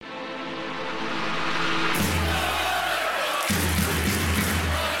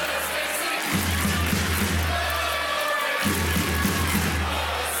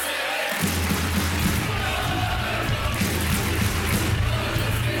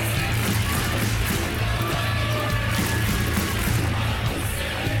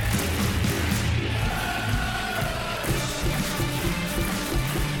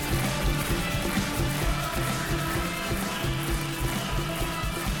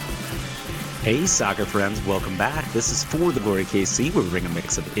Hey, soccer friends, welcome back. This is For the Glory KC, where we bring a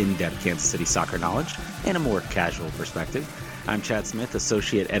mix of in-depth Kansas City soccer knowledge and a more casual perspective. I'm Chad Smith,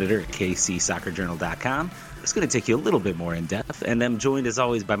 Associate Editor at KCSoccerJournal.com. It's going to take you a little bit more in-depth, and I'm joined as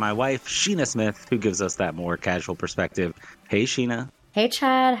always by my wife, Sheena Smith, who gives us that more casual perspective. Hey, Sheena. Hey,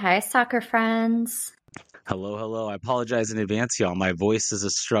 Chad. Hi, soccer friends. Hello. I apologize in advance, y'all. My voice is a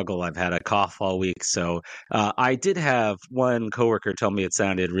struggle. I've had a cough all week. So I did have one coworker tell me it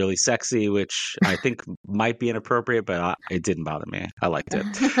sounded really sexy, which I think might be inappropriate, but it didn't bother me. I liked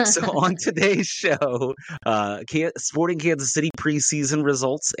it. So on today's show, Sporting Kansas City preseason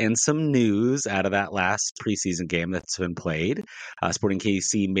results and some news out of that last preseason game that's been played. Sporting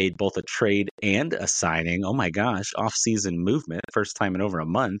KC made both a trade and a signing. Oh my gosh, off-season movement, first time in over a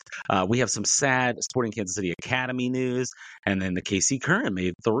month. We have some sad Sporting Kansas City Academy news, and then the KC Current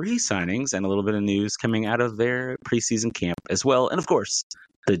made 3 signings and a little bit of news coming out of their preseason camp as well. And of course,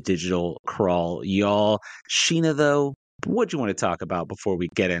 the digital crawl, y'all. Sheena, though, what do you want to talk about before we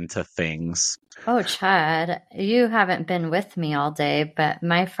get into things? Oh, Chad, you haven't been with me all day, but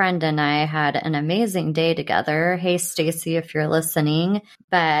my friend and I had an amazing day together. Hey, Stacy, if you're listening.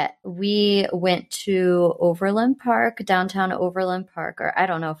 But we went to Overland Park, downtown Overland Park, or I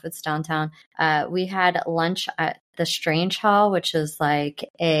don't know if it's downtown. We had lunch at the Strange Hall, which is like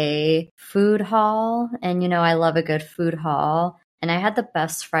a food hall. And, you know, I love a good food hall. And I had the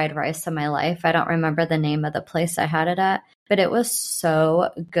best fried rice of my life. I don't remember the name of the place I had it at, but it was so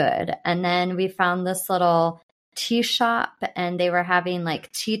good. And then we found this little tea shop, and they were having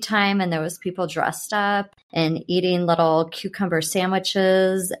like tea time, and there was people dressed up and eating little cucumber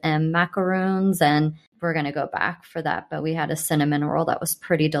sandwiches and macaroons. And we're going to go back for that. But we had a cinnamon roll that was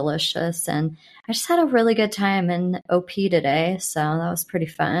pretty delicious. And I just had a really good time in OP today. So that was pretty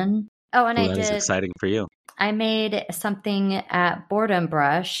fun. Oh, and That is exciting for you. I made something at Board and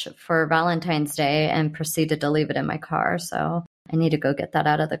Brush for Valentine's Day and proceeded to leave it in my car. So I need to go get that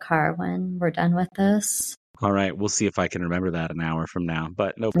out of the car when we're done with this. All right. We'll see if I can remember that an hour from now,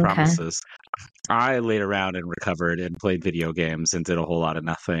 but no promises. I laid around and recovered and played video games and did a whole lot of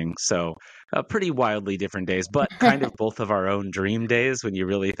nothing. So pretty wildly different days, but kind of both of our own dream days when you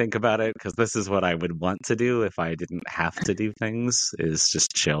really think about it, because this is what I would want to do if I didn't have to do things, is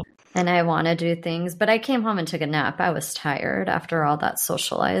just chill. And I want to do things, but I came home and took a nap. I was tired after all that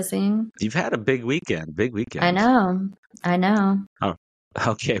socializing. You've had a big weekend. I know. Oh.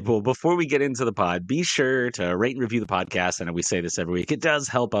 Okay, well, before we get into the pod, be sure to rate and review the podcast. And we say this every week. It does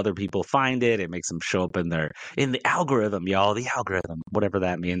help other people find it. It makes them show up in the algorithm, y'all, the algorithm, whatever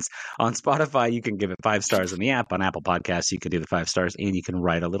that means. On Spotify, you can give it 5 stars in the app. On Apple Podcasts, you can do the 5 stars, and you can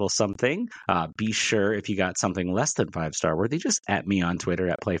write a little something. Be sure, if you got something less than 5-star worthy, just at me on Twitter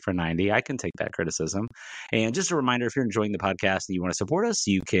at Play490. I can take that criticism. And just a reminder, if you're enjoying the podcast and you want to support us,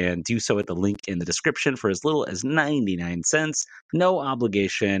 you can do so at the link in the description for as little as 99 cents. No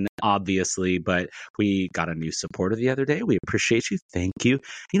obligation, obviously, but we got a new supporter the other day. We appreciate you. Thank you.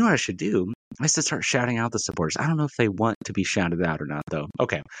 You know what I should do? I should start shouting out the supporters. I don't know if they want to be shouted out or not, though.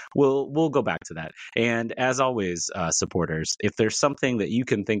 Okay, we'll go back to that. And as always, supporters, if there's something that you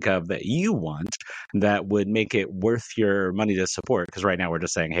can think of that you want that would make it worth your money to support, because right now we're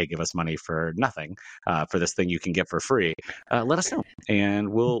just saying, hey, give us money for nothing, for this thing you can get for free, let us know, and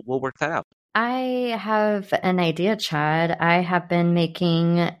we'll work that out. I have an idea, Chad. I have been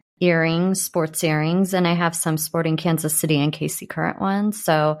making earrings, sports earrings, and I have some Sporting Kansas City and KC Current ones.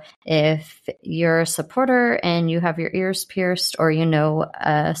 So if you're a supporter and you have your ears pierced, or you know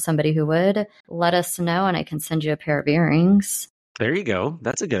somebody who would, let us know and I can send you a pair of earrings. There you go.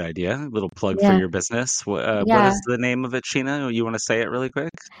 That's a good idea. A little plug for your business. What is the name of it, Sheena? You want to say it really quick?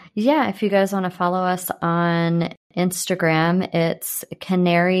 Yeah. If you guys want to follow us on Instagram, it's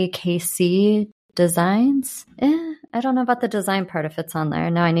Canary KC Designs. I don't know about the design part if it's on there.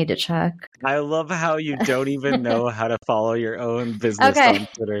 Now I need to check. I love how you don't even know how to follow your own business on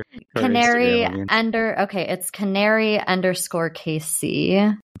Twitter. Canary it's Canary _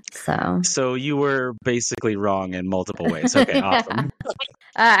 KC. So you were basically wrong in multiple ways. Okay, awesome.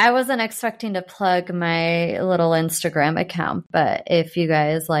 I wasn't expecting to plug my little Instagram account, but if you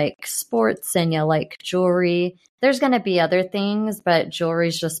guys like sports and you like jewelry, there's going to be other things, but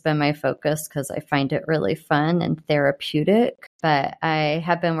jewelry's just been my focus because I find it really fun and therapeutic. But I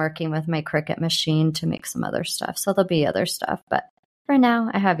have been working with my Cricut machine to make some other stuff, so there'll be other stuff. But for now,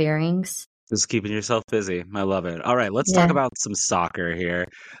 I have earrings. Just keeping yourself busy. I love it. All right, let's talk about some soccer here.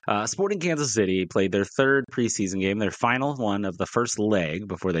 Sporting Kansas City played their 3rd preseason game, their final one of the first leg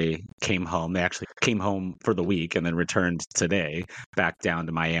before they came home. They actually came home for the week and then returned today back down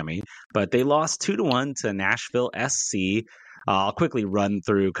to Miami. But they lost 2-1 to Nashville SC. I'll quickly run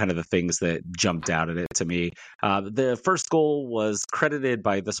through kind of the things that jumped out at it to me. The first goal was credited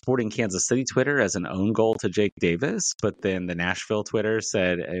by the Sporting Kansas City Twitter as an own goal to Jake Davis, but then the Nashville Twitter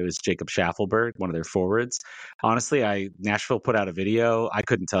said it was Jacob Schaffelberg, one of their forwards. Honestly, Nashville put out a video. I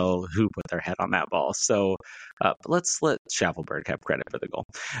couldn't tell who put their head on that ball. So let's let Schaffelberg have credit for the goal.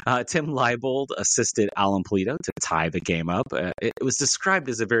 Tim Leibold assisted Alan Polito to tie the game up. It was described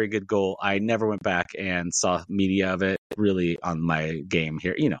as a very good goal. I never went back and saw media of it really on my game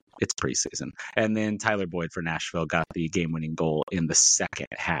here. It's preseason. And then Tyler Boyd for Nashville got the game-winning goal in the second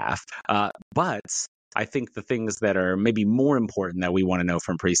half. But I think the things that are maybe more important that we want to know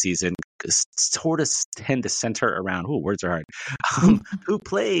from preseason sort of tend to center around, words are hard, who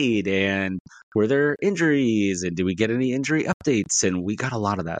played and were there injuries and did we get any injury updates? And we got a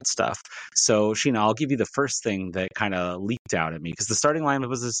lot of that stuff. So, Sheena, I'll give you the first thing that kind of leaped out at me because the starting lineup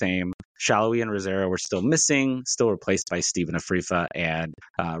was the same. Shallowy and Rosero were still missing, still replaced by Stephen Afrifa and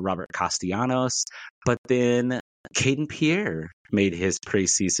Robert Castellanos. But then Caden Pierre made his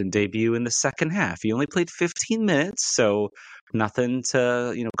preseason debut in the second half. He only played 15 minutes, so nothing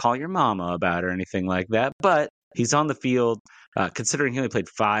to call your mama about or anything like that. But he's on the field. Considering he only played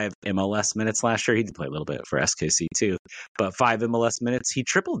 5 MLS minutes last year, he did play a little bit for SKC too. But 5 MLS minutes, he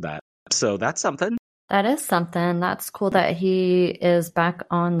tripled that. So that's something. That is something. That's cool that he is back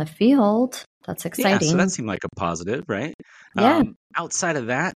on the field. That's exciting. Yeah, so that seemed like a positive, right? Yeah. Outside of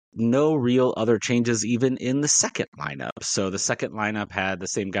that, no real other changes even in the second lineup. So the second lineup had the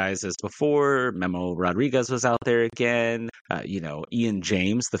same guys as before. Memo Rodriguez was out there again. Ian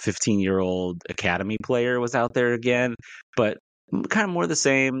James, the 15-year-old academy player, was out there again. But kind of more the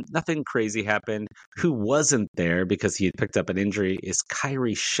same. Nothing crazy happened. Who wasn't there because he had picked up an injury is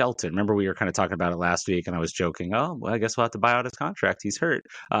Kyrie Shelton. Remember, we were kind of talking about it last week, and I was joking, oh, well, I guess we'll have to buy out his contract. He's hurt.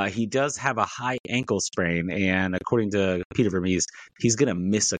 He does have a high ankle sprain, and according to Peter Vermees, he's going to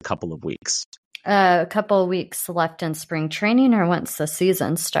miss a couple of weeks. A couple of weeks left in spring training or once the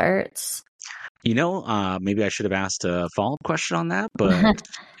season starts? Maybe I should have asked a follow-up question on that, but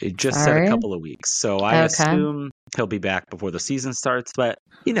it just said a couple of weeks. So I assume he'll be back before the season starts, but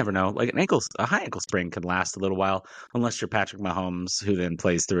you never know. Like a high ankle sprain can last a little while, unless you're Patrick Mahomes, who then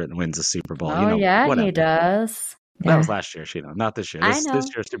plays through it and wins the Super Bowl. Oh, whatever. He does. That was last year, Sheena, not this year. This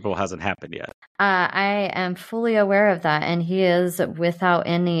year's Super Bowl hasn't happened yet. I am fully aware of that, and he is without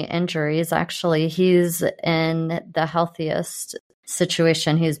any injuries. Actually, he's in the healthiest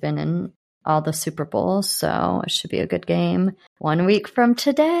situation he's been in all the Super Bowls, so it should be a good game 1 week from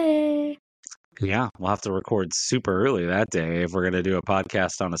today. Yeah, we'll have to record super early that day if we're going to do a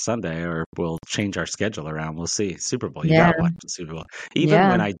podcast on a Sunday, or we'll change our schedule around. We'll see. Super Bowl. You got to watch the Super Bowl. Even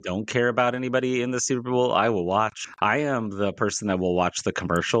when I don't care about anybody in the Super Bowl, I will watch. I am the person that will watch the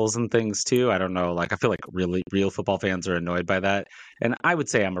commercials and things too. I don't know. I feel like real football fans are annoyed by that. And I would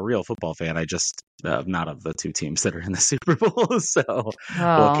say I'm a real football fan. I just, not of the two teams that are in the Super Bowl. So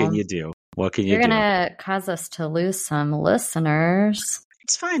what can you do? You're going to cause us to lose some listeners.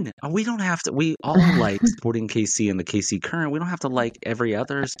 It's fine. We don't have to. We all like Sporting KC and the KC Current. We don't have to like every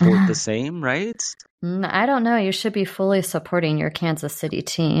other sport the same, right? I don't know. You should be fully supporting your Kansas City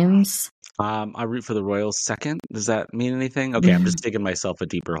teams. I root for the Royals second. Does that mean anything? Okay, I'm just digging myself a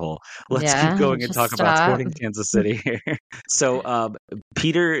deeper hole. Let's keep going and talk about Sporting Kansas City here. So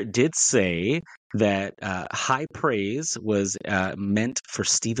Peter did say that high praise was meant for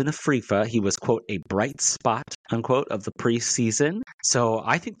Stephen Afrifa. He was, quote, a bright spot, unquote, of the preseason. So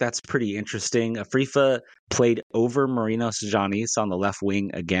I think that's pretty interesting. Afrifa played over Marinos Janis on the left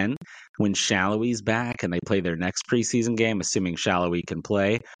wing again when Shallowy's back and they play their next preseason game, assuming Shallowy can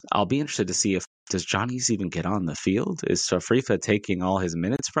play. I'll be interested to see does Janis even get on the field? Is Afrifa taking all his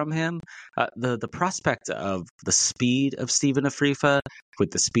minutes from him? The prospect of the speed of Stephen Afrifa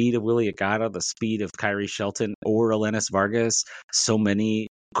with the speed of Willie Agata, the speed of Kyrie Shelton or Elenis Vargas, so many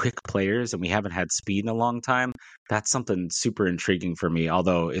quick players, and we haven't had speed in a long time. That's something super intriguing for me,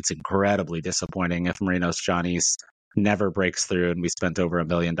 although it's incredibly disappointing if Marinos Janis never breaks through and we spent over $1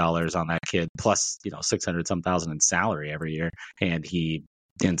 million on that kid, plus 600-some thousand in salary every year, and he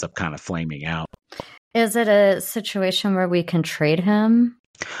ends up kind of flaming out. Is it a situation where we can trade him?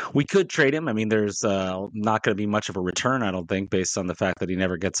 We could trade him. I mean, there's not going to be much of a return, I don't think, based on the fact that he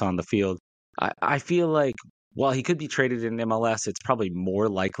never gets on the field. I feel like while he could be traded in MLS, it's probably more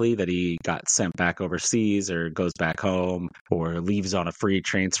likely that he got sent back overseas or goes back home or leaves on a free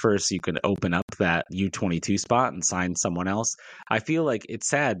transfer so you can open up that U22 spot and sign someone else. I feel like it's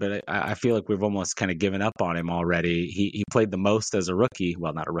sad, but I feel like we've almost kind of given up on him already. He played the most as a rookie,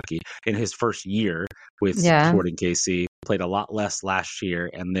 well, not a rookie, in his first year with Sporting KC. played a lot less last year.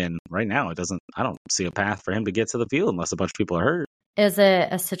 And then right now I don't see a path for him to get to the field unless a bunch of people are hurt. Is it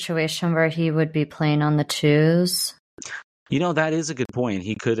a situation where he would be playing on the twos? That is a good point.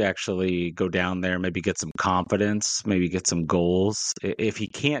 He could actually go down there, maybe get some confidence, maybe get some goals. If he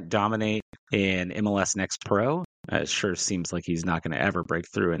can't dominate in MLS Next Pro, it sure seems like he's not going to ever break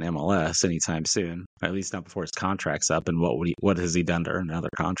through in MLS anytime soon, at least not before his contract's up. And what has he done to earn another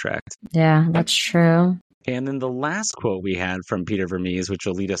contract? Yeah, that's true. And then the last quote we had from Peter Vermees, which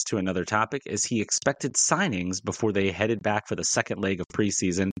will lead us to another topic, is he expected signings before they headed back for the second leg of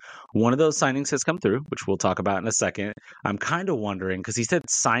preseason. One of those signings has come through, which we'll talk about in a second. I'm kind of wondering, because he said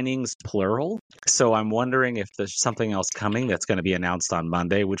signings plural, so I'm wondering if there's something else coming that's going to be announced on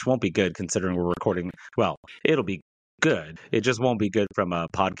Monday, which won't be good considering we're recording. Well, it'll be good. It just won't be good from a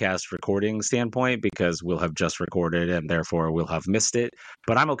podcast recording standpoint because we'll have just recorded and therefore we'll have missed it.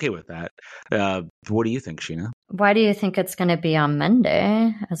 But I'm okay with that. What do you think, Sheena? Why do you think it's going to be on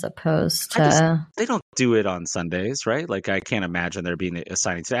Monday as opposed to... They don't do it on Sundays, right? Like, I can't imagine there being a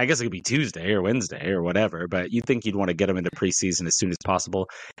signing today. I guess it could be Tuesday or Wednesday or whatever, but you'd think you'd want to get them into preseason as soon as possible.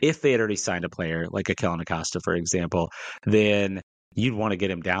 If they had already signed a player, like a Kellen Acosta, for example, then you'd want to get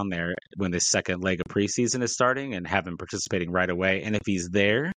him down there when the second leg of preseason is starting and have him participating right away. And if he's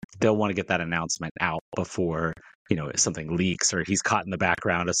there, they'll want to get that announcement out before, something leaks or he's caught in the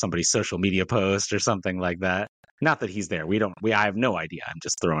background of somebody's social media post or something like that. Not that he's there. I have no idea. I'm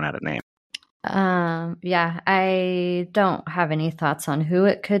just throwing out a name. Yeah, I don't have any thoughts on who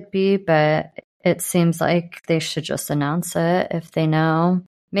it could be, but it seems like they should just announce it if they know.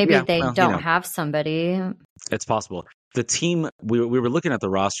 Maybe they don't have somebody. It's possible. The team, we were looking at the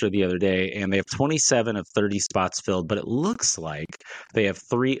roster the other day, and they have 27 of 30 spots filled, but it looks like they have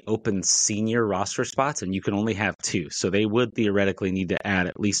 3 open senior roster spots, and you can only have 2. So they would theoretically need to add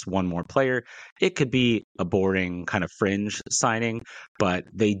at least one more player. It could be a boring kind of fringe signing, but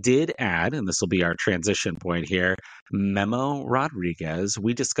they did add, and this will be our transition point here, Memo Rodriguez.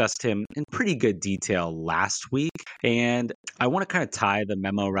 We discussed him in pretty good detail last week, and I want to kind of tie the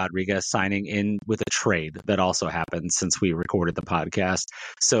Memo Rodriguez signing in with a trade that also happened since we recorded the podcast.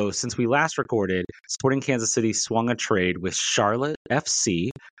 So since we last recorded, Sporting Kansas City swung a trade with Charlotte FC.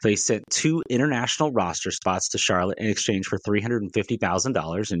 They sent 2 international roster spots to Charlotte in exchange for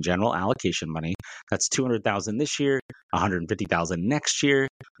 $350,000 in general allocation money. That's $200,000 this year, $150,000 next year.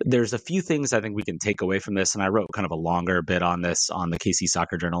 There's a few things I think we can take away from this, and I wrote kind of a longer bit on this on the KC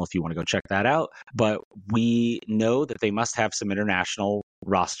Soccer Journal if you want to go check that out. But we know that they must have some international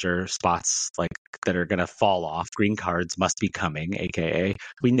roster spots that are going to fall off. Green cards must be coming, aka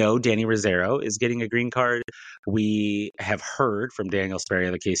we know Danny Rosero is getting a green card. We have heard from Daniel Sperry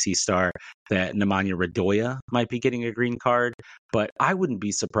of the KC Star that Nemanja Radoja might be getting a green card, but I wouldn't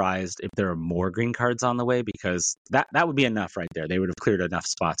be surprised if there are more green cards on the way because that would be enough right there. They would have cleared enough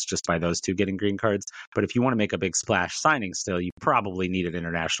spots just by those 2 getting green cards. But if you want to make a big splash signing still, you probably need an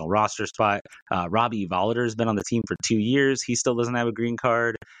international roster spot. Robbie Volater has been on the team for 2 years. He still doesn't have a green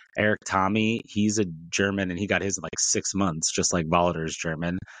card. Eric Tommy, he's a German and he got his in 6 months, just like Volater's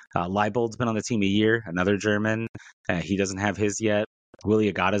German. Leibold's been on the team a year, another German. He doesn't have his yet.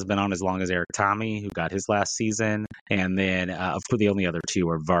 Willie Agata's been on as long as Eric Tommy, who got his last season. And then, of course, the only other 2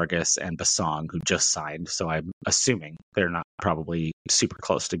 are Vargas and Basong, who just signed. So I'm assuming they're not probably super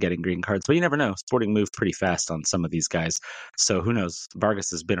close to getting green cards. But you never know. Sporting moved pretty fast on some of these guys. So who knows?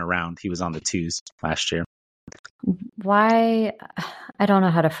 Vargas has been around. He was on the 2s last year. Why, I don't know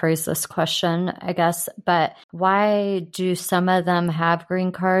how to phrase this question, I guess, but why do some of them have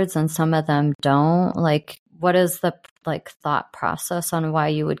green cards and some of them don't? What is the thought process on why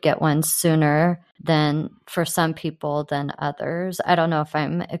you would get one sooner than for some people than others? I don't know if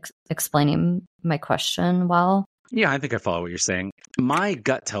I'm explaining my question well. Yeah, I think I follow what you're saying. My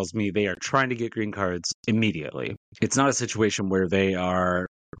gut tells me they are trying to get green cards immediately. It's not a situation where they are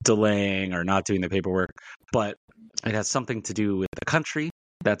delaying or not doing the paperwork, but it has something to do with the country.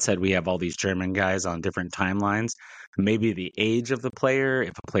 That said, we have all these German guys on different timelines. Maybe the age of the player,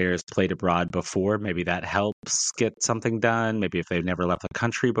 if a player has played abroad before, maybe that helps get something done. Maybe if they've never left the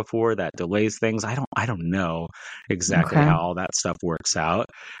country before, that delays things. I don't know exactly how all that stuff works out.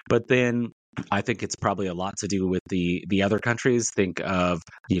 But then I think it's probably a lot to do with the other countries. Think of,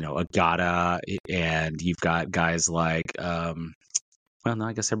 Agata, and you've got guys like, well, no,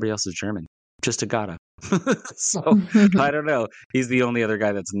 I guess everybody else is German. Just Agata. So I don't know. He's the only other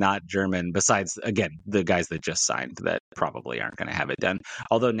guy that's not German, besides, again, the guys that just signed that probably aren't going to have it done.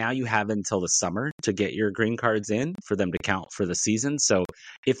 Although now you have until the summer to get your green cards in for them to count for the season. So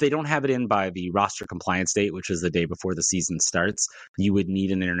if they don't have it in by the roster compliance date, which is the day before the season starts, you would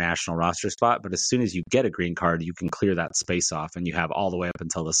need an international roster spot. But as soon as you get a green card, you can clear that space off and you have all the way up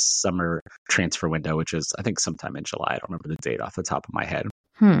until the summer transfer window, which is, I think, sometime in July. I don't remember the date off the top of my head.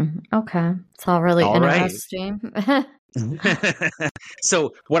 Okay. It's all really All right. interesting.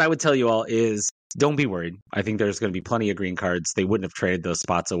 So what I would tell you all is don't be worried. I think there's going to be plenty of green cards. They wouldn't have traded those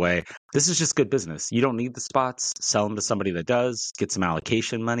spots away. This is just good business. You don't need the spots. Sell them to somebody that does. Get some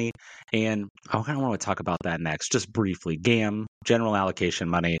allocation money. And I kind of want to talk about that next, just briefly. GAM, general allocation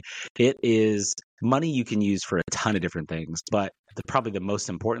money. It is money you can use for a ton of different things, but probably the most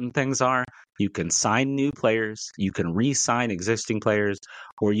important things are you can sign new players, you can re-sign existing players,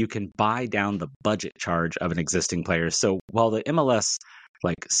 or you can buy down the budget charge of an existing player. So while the MLS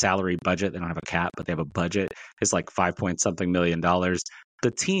like salary budget, they don't have a cap, but they have a budget, is like 5 point something million dollars.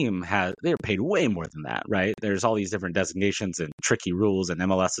 The team they're paid way more than that, right? There's all these different designations and tricky rules, and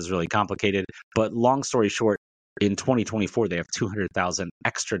MLS is really complicated. But long story short, in 2024, they have $200,000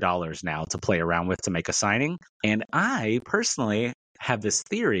 extra dollars now to play around with to make a signing. And I personally have this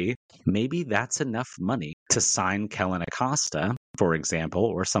theory, maybe that's enough money to sign Kellen Acosta, for example,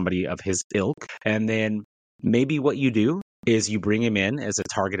 or somebody of his ilk. And then maybe what you do is you bring him in as a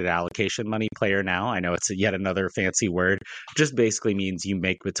targeted allocation money player now. I know it's yet another fancy word. Just basically means you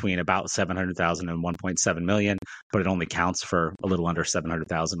make between about 700,000 and 1.7 million, but it only counts for a little under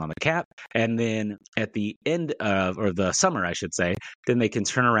 700,000 on the cap. And then at the end of, or the summer, I should say, then they can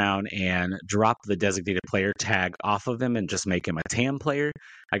turn around and drop the designated player tag off of him and just make him a TAM player.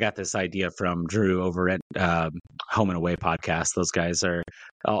 I got this idea from Drew over at Home and Away podcast. Those guys are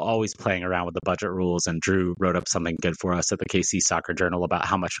always playing around with the budget rules, and Drew wrote up something good for us at the KC Soccer Journal about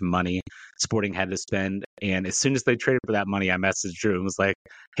how much money Sporting had to spend. And as soon as they traded for that money, I messaged Drew and was like,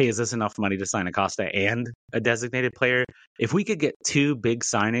 hey, is this enough money to sign Acosta and a designated player? If we could get two big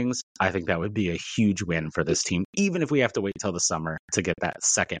signings, I think that would be a huge win for this team, even if we have to wait till the summer to get that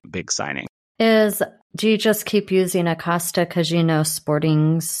second big signing. Do you just keep using Acosta because you know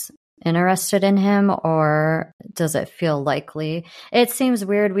Sporting's interested in him, or does it feel likely? It seems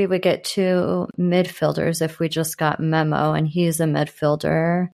weird we would get two midfielders if we just got Memo and he's a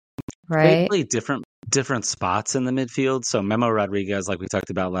midfielder, right? They play different spots in the midfield. So Memo Rodriguez, like we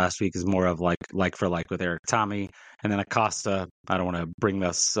talked about last week, is more of like for like with Eric Tommy. And then Acosta, I don't want to bring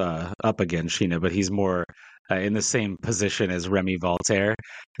this up again, Sheena, but he's more in the same position as Remy Voltaire.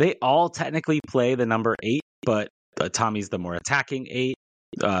 They all technically play the number 8, but Tommy's the more attacking 8.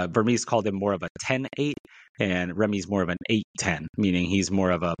 Vermees called him more of a 10-8, and Remy's more of an 8-10, meaning he's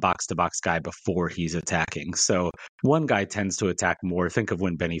more of a box-to-box guy before he's attacking. So one guy tends to attack more. Think of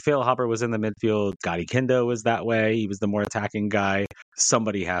when Benny Feilhaber was in the midfield. Gotti Kendo was that way. He was the more attacking guy.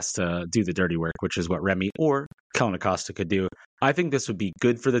 Somebody has to do the dirty work, which is what Remy or Kellen Acosta could do. I think this would be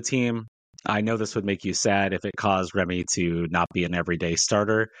good for the team. I know this would make you sad if it caused Remy to not be an everyday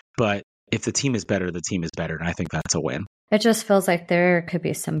starter, but if the team is better, the team is better, and I think that's a win. It just feels like there could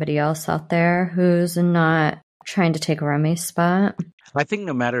be somebody else out there who's not trying to take Remy's spot. I think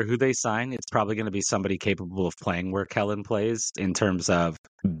no matter who they sign, it's probably going to be somebody capable of playing where Kellen plays in terms of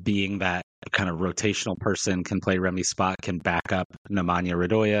being that kind of rotational person, can play Remy's spot, can back up Nemanja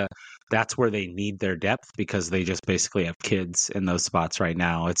Radoja. That's where they need their depth because they just basically have kids in those spots right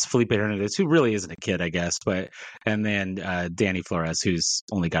now. It's Felipe Hernandez, who really isn't a kid, I guess, and then Danny Flores, who's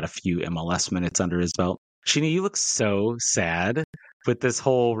only got a few MLS minutes under his belt. Sheena, you look so sad with this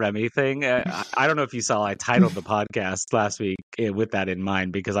whole Remy thing. I don't know if you saw, I titled the podcast last week with that in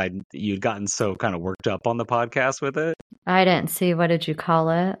mind because you'd gotten so kind of worked up on the podcast with it. I didn't see. What did you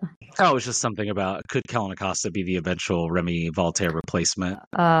call it? Oh, it was just something about, could Kellen Acosta be the eventual Remy Voltaire replacement?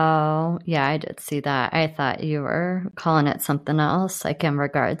 Oh, yeah, I did see that. I thought you were calling it something else, like in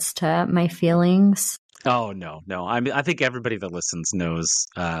regards to my feelings. Oh, no. I mean, I think everybody that listens knows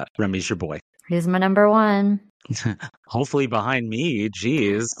Remy's your boy. He's my number one. Hopefully behind me.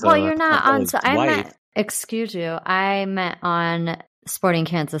 Jeez. Well, you're not on. Excuse you. I meant on Sporting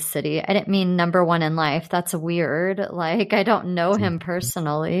Kansas City. I didn't mean number one in life. That's weird. Like, I don't know him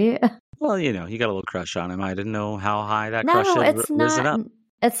personally. Well, you got a little crush on him. I didn't know how high that crush had risen up.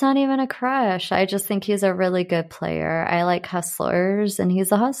 It's not even a crush. I just think he's a really good player. I like hustlers, and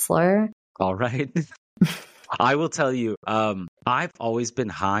he's a hustler. All right. I will tell you, I've always been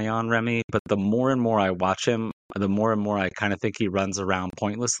high on Remy, but the more and more I watch him, the more and more I kind of think he runs around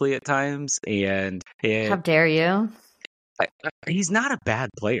pointlessly at times. And how dare you? He's not a bad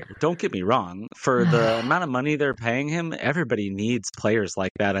player. Don't get me wrong. For the amount of money they're paying him, everybody needs players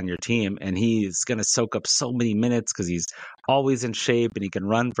like that on your team. And he's going to soak up so many minutes because he's always in shape and he can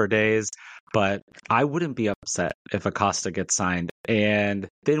run for days. But I wouldn't be upset if Acosta gets signed. And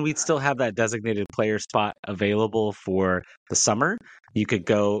then we'd still have that designated player spot available for the summer.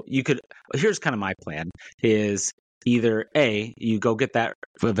 Here's kind of my plan is either A, you go get that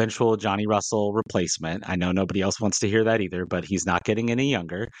eventual Johnny Russell replacement. I know nobody else wants to hear that either, but he's not getting any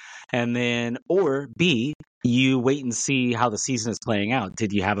younger. And then, or B, you wait and see how the season is playing out.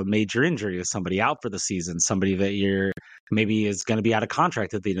 Did you have a major injury? Is somebody out for the season? Somebody that you're maybe is going to be out of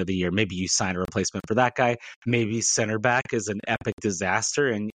contract at the end of the year. Maybe you sign a replacement for that guy. Maybe center back is an epic disaster.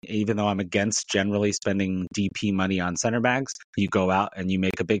 And even though I'm against generally spending DP money on center backs, you go out and you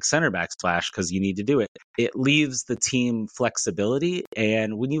make a big center back splash because you need to do it. It leaves the team flexibility.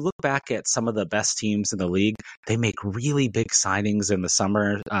 And when you look back at some of the best teams in the league, they make really big signings in the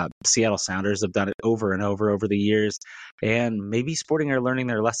summer. Seattle Sounders have done it over and over the years. And maybe Sporting are learning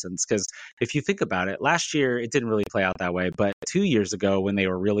their lessons because if you think about it, last year it didn't really play out that way. But 2 years ago, when they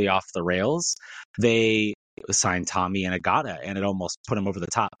were really off the rails, they signed Tommy and Agata, and it almost put them over the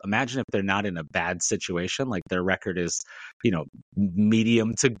top. Imagine if they're not in a bad situation, like their record is,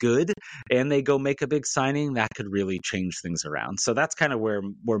 medium to good, and they go make a big signing, that could really change things around. So that's kind of where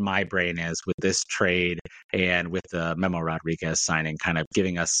my brain is with this trade and with the Memo Rodriguez signing, kind of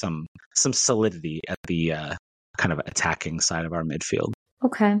giving us some solidity at the kind of attacking side of our midfield.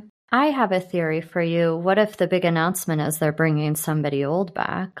 Okay. I have a theory for you. What if the big announcement is they're bringing somebody old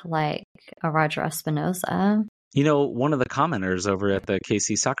back, like a Roger Espinoza? One of the commenters over at the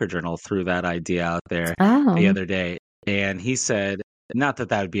KC Soccer Journal threw that idea out there the other day, and he said, not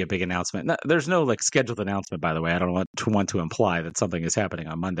that would be a big announcement. No, there's no scheduled announcement, by the way. I don't want to imply that something is happening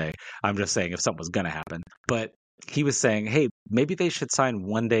on Monday. I'm just saying if something was going to happen. But he was saying, hey, maybe they should sign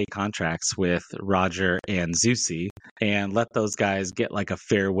one-day contracts with Roger and Zusi and let those guys get a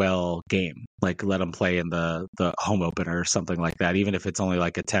farewell game. Let them play in the home opener or something like that, even if it's only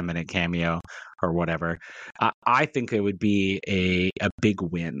a 10-minute cameo or whatever. I think it would be a big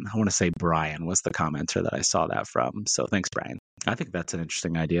win. I want to say Brian was the commenter that I saw that from. So thanks, Brian. I think that's an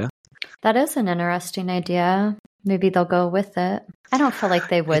interesting idea. That is an interesting idea. Maybe they'll go with it. I don't feel like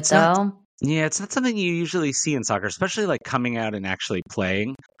they would, though. Yeah, it's not something you usually see in soccer, especially coming out and actually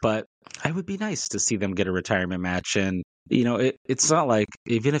playing. But it would be nice to see them get a retirement match. And, it's not like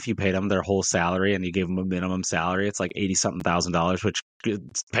even if you paid them their whole salary and you gave them a minimum salary, it's like $80-something thousand, which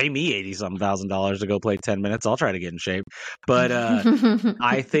pay me $80-something thousand to go play 10 minutes. I'll try to get in shape. But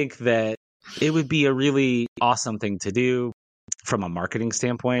I think that it would be a really awesome thing to do. From a marketing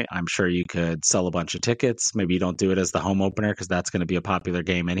standpoint, I'm sure you could sell a bunch of tickets. Maybe you don't do it as the home opener because that's going to be a popular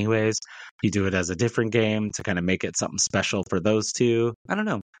game anyways. You do it as a different game to kind of make it something special for those two. I don't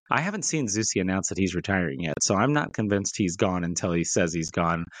know. I haven't seen Zusi announce that he's retiring yet, so I'm not convinced he's gone until he says he's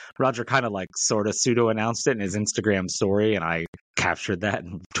gone. Roger kind of sort of pseudo-announced it in his Instagram story, and I captured that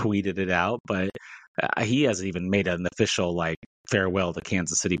and tweeted it out, but he hasn't even made an official farewell to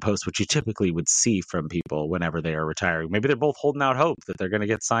Kansas City Post, which you typically would see from people whenever they are retiring. Maybe they're both holding out hope that they're going to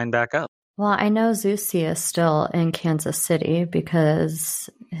get signed back up. Well, I know Zusi is still in Kansas City because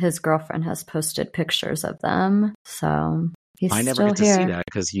his girlfriend has posted pictures of them. So he's I never still get to here. see that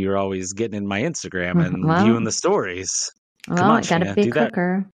because you're always getting in my Instagram and viewing the stories. Well, Come on, got to be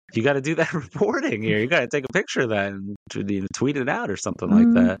quicker. You got to do that reporting here. You got to take a picture of that and tweet it out or something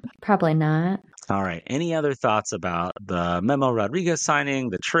like that. Probably not. All right. Any other thoughts about the Memo Rodriguez signing,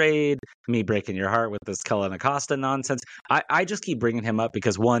 the trade, me breaking your heart with this Kellen Acosta nonsense? I just keep bringing him up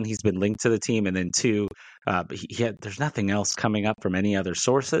because, one, he's been linked to the team, and then two, there's nothing else coming up from any other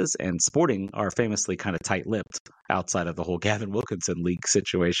sources, and Sporting are famously kind of tight-lipped outside of the whole Gavin Wilkinson leak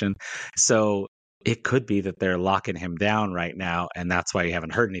situation. So it could be that they're locking him down right now, and that's why you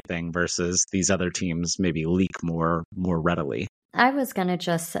haven't heard anything versus these other teams maybe leak more readily. I was going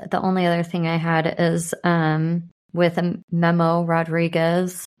to the only other thing I had is with Memo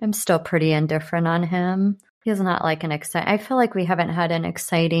Rodriguez, I'm still pretty indifferent on him. He's not an I feel like we haven't had an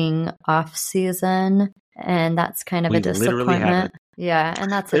exciting off season, and that's kind of a disappointment. Yeah,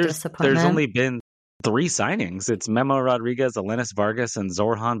 and that's a disappointment. There's only been 3 signings. It's Memo Rodriguez, Alenis Vargas, and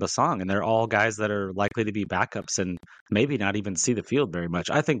Zorhan Basong, and they're all guys that are likely to be backups and maybe not even see the field very much.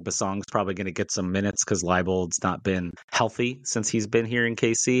 I think Basong's probably going to get some minutes because Leibold's not been healthy since he's been here in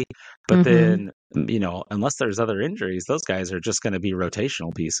KC. But then, unless there's other injuries, those guys are just going to be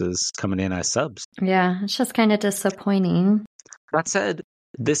rotational pieces coming in as subs. Yeah, it's just kind of disappointing. That said,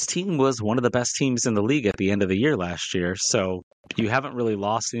 this team was one of the best teams in the league at the end of the year last year. So you haven't really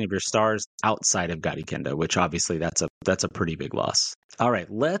lost any of your stars outside of Gadi Kenda, which obviously that's a pretty big loss. All right,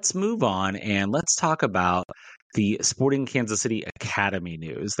 let's move on and let's talk about the Sporting Kansas City Academy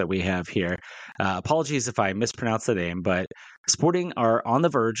news that we have here. Apologies if I mispronounce the name, but Sporting are on the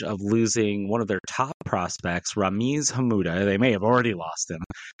verge of losing one of their top prospects, Ramiz Hamuda. They may have already lost him.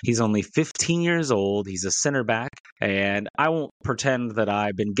 He's only 15 years old. He's a center back, and I won't pretend that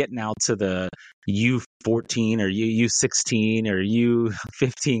I've been getting out to the U14 or U16 or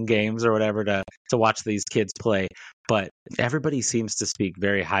U15 games or whatever to watch these kids play. But everybody seems to speak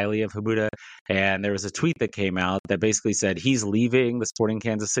very highly of Hamuda. And there was a tweet that came out that basically said he's leaving the Sporting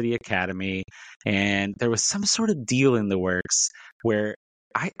Kansas City Academy. And there was some sort of deal in the works where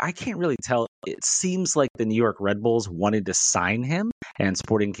I can't really tell. It seems like the New York Red Bulls wanted to sign him, and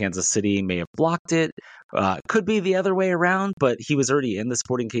Sporting Kansas City may have blocked it. Could be the other way around, but he was already in the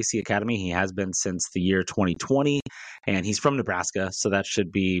Sporting KC Academy. He has been since the year 2020, and he's from Nebraska, so that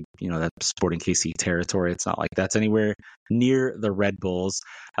should be, that Sporting KC territory. It's not like that's anywhere near the Red Bulls.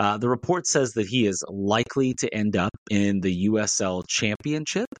 The report says that he is likely to end up in the USL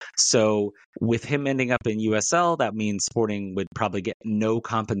Championship. So with him ending up in USL, that means Sporting would probably get no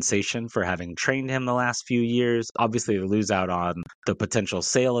compensation for having trained him the last few years. Obviously, they lose out on the potential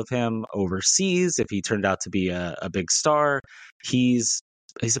sale of him overseas if he turned out to be a big star. He's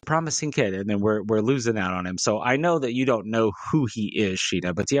a promising kid, and then we're losing out on him. So I know that you don't know who he is,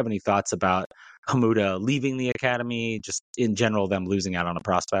 Sheena, but do you have any thoughts about Hamuda leaving the academy, just in general, them losing out on a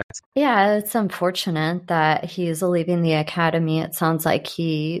prospect? Yeah, it's unfortunate that he's leaving the academy. It sounds like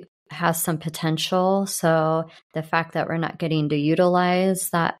he has some potential. So the fact that we're not getting to utilize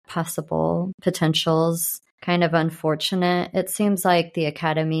that possible potential is kind of unfortunate. It seems like the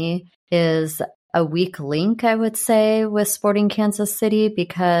academy is a weak link, I would say, with Sporting Kansas City,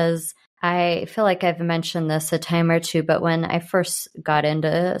 because I feel like I've mentioned this a time or two, but when I first got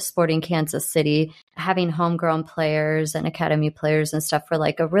into Sporting Kansas City, having homegrown players and academy players and stuff were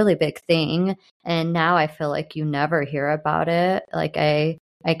like a really big thing. And now I feel like you never hear about it. Like I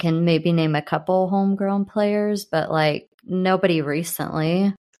can maybe name a couple homegrown players, but like nobody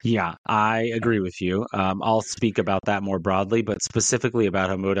recently. Yeah, I agree with you. I'll speak about that more broadly, but specifically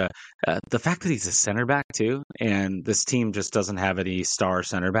about Hamuda, the fact that he's a center back too, and this team just doesn't have any star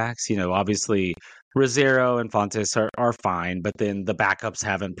center backs. Obviously Rosero and Fontes are fine, but then the backups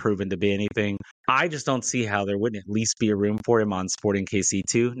haven't proven to be anything. I just don't see how there wouldn't at least be a room for him on Sporting KC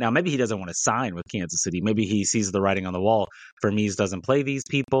too. Now, maybe he doesn't want to sign with Kansas City. Maybe he sees the writing on the wall. Vermees doesn't play these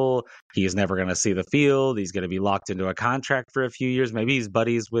people. He is never going to see the field. He's going to be locked into a contract for a few years. Maybe he's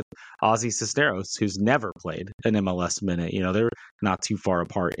buddies with Ozzy Cisneros, who's never played an MLS minute. They're not too far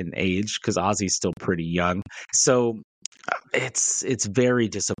apart in age because Ozzy's still pretty young. So it's very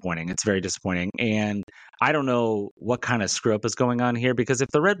disappointing. It's very disappointing. And I don't know what kind of screw up is going on here, because if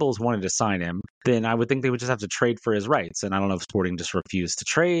the Red Bulls wanted to sign him, then I would think they would just have to trade for his rights. And I don't know if Sporting just refused to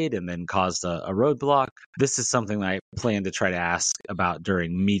trade and then caused a roadblock. This is something that I plan to try to ask about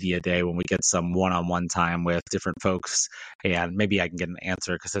during media day when we get some one-on-one time with different folks, and maybe I can get an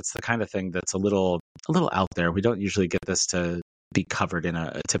answer, because it's the kind of thing that's a little out there. We don't usually get this to be covered in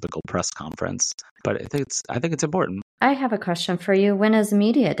a typical press conference, but I think it's important. I have a question for you. When is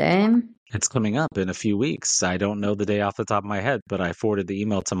media day? It's coming up in a few weeks. I don't know the day off the top of my head, but I forwarded the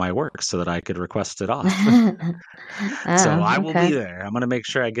email to my work so that I could request it off. So I will be there. I'm going to make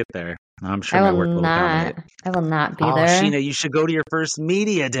sure I get there. I'm sure my work will accommodate. I will not be there. there. Sheena, you should go to your first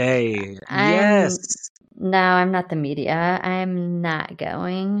media day. Yes. No, I'm not the media. I'm not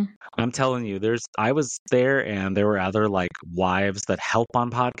going. I'm telling you, I was there, and there were other like wives that help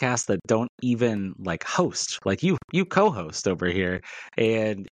on podcasts that don't even like host. Like you co-host over here,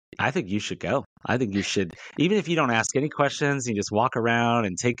 and I think you should go. I think you should, even if you don't ask any questions, you just walk around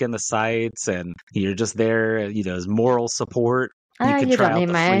and take in the sights, and you're just there, as moral support. You can try out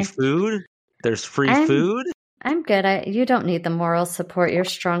the free food. There's free food. I'm good. You don't need the moral support. You're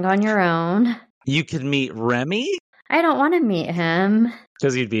strong on your own. You could meet Remy. I don't want to meet him.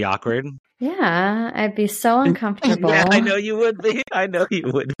 Because you'd be awkward. Yeah, I'd be so uncomfortable. Yeah, I know you would be.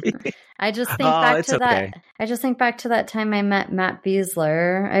 I just think back to that. I just think back to that time I met Matt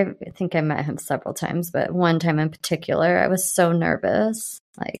Beasler. I think I met him several times, but one time in particular, I was so nervous.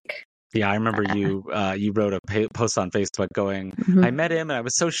 Yeah, I remember you wrote a post on Facebook going, I met him and I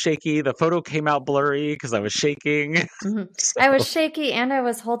was so shaky. The photo came out blurry because I was shaking. Mm-hmm. So. I was shaky, and I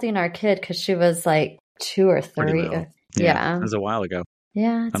was holding our kid because she was like 2 or 3. Yeah. It was a while ago.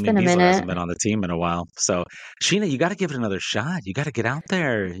 Yeah, it's been a minute. Hasn't been on the team in a while. So, Sheena, you got to give it another shot. You got to get out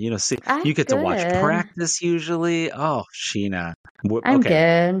there. See, you get to watch practice usually. Oh, Sheena. I'm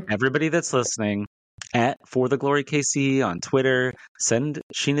Okay, good. everybody that's listening, at For the Glory KC on Twitter, send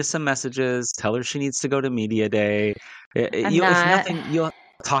Sheena some messages. Tell her she needs to go to media day. I'm If not. nothing, you'll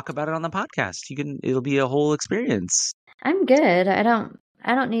talk about it on the podcast. It'll be a whole experience. I'm good. I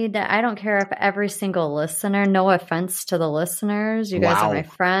don't need to, I don't care if every single listener, no offense to the listeners, you guys are my Wow,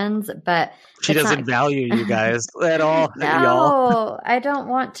 friends, but she it's doesn't not. value you guys at all, y'all. No, I don't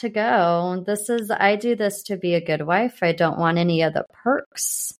want to go. I do this to be a good wife. I don't want any of the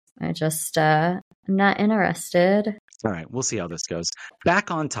perks. I'm not interested. All right, we'll see how this goes. Back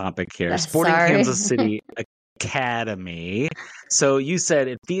on topic here. Sporting Sorry. Kansas City Academy. So you said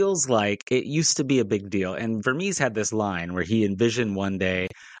it feels like it used to be a big deal. And Vermees had this line where he envisioned one day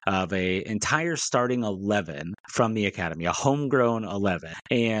of a entire starting 11 from the academy, a homegrown 11.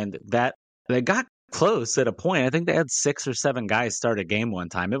 And that they got close at a point. I think they had 6 or 7 guys start a game one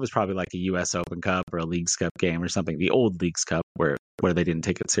time. It was probably like a US Open Cup or a Leagues Cup game or something, the old Leagues Cup where they didn't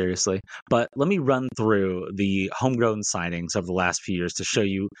take it seriously. But let me run through the homegrown signings of the last few years to show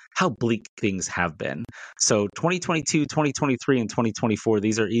you how bleak things have been. So 2022, 2023, and 2024,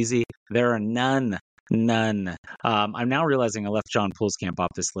 these are easy. There are none. None. I'm now realizing I left John Poolskamp off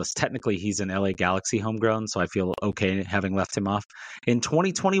this list. Technically, he's an LA Galaxy homegrown, so I feel okay having left him off. In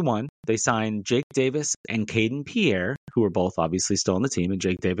 2021, they signed Jake Davis and Caden Pierre, who are both obviously still on the team, and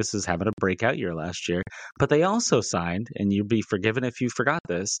Jake Davis is having a breakout year last year. But they also signed, and you'd be forgiven if you forgot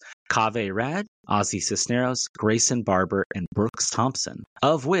this, Kaveh Rad, Ozzy Cisneros, Grayson Barber, and Brooks Thompson,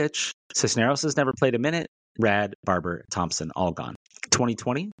 of which Cisneros has never played a minute. Rad, Barber, Thompson, all gone.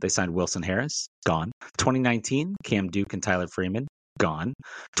 2020, they signed Wilson Harris, gone. 2019, Cam Duke and Tyler Freeman, gone.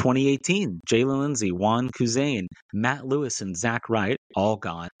 2018, Jalen Lindsey, Juan Kuzain, Matt Lewis, and Zach Wright, all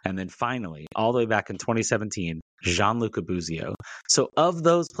gone. And then finally, all the way back in 2017, Gianluca Buzio. So of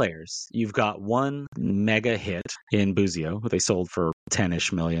those players, you've got one mega hit in Buzio, who they sold for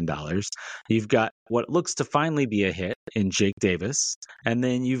 $10-ish million. You've got what looks to finally be a hit in Jake Davis. And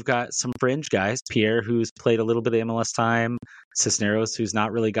then you've got some fringe guys, Pierre, who's played a little bit of MLS time, Cisneros, who's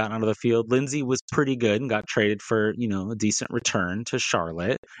not really gotten onto the field. Lindsey was pretty good and got traded for, a decent return to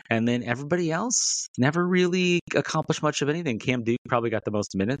Charlotte. And then everybody else never really accomplished much of anything. Cam Duke probably got the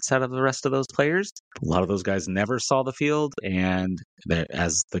most minutes out of the rest of those players. A lot of those guys never saw the field. And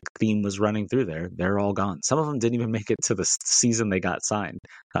as the theme was running through there, they're all gone. Some of them didn't even make it to the season they got signed.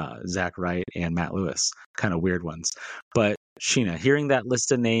 Zach Wright and Matt Lewis, kind of weird ones. But Sheena, hearing that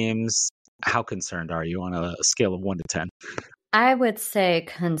list of names, how concerned are you on a scale of 1 to 10? I would say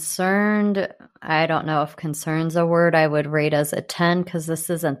concerned. I don't know if concern's a word I would rate as a 10 because this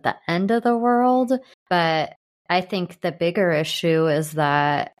isn't the end of the world. But I think the bigger issue is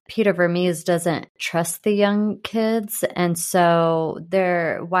that Peter Vermees doesn't trust the young kids. And so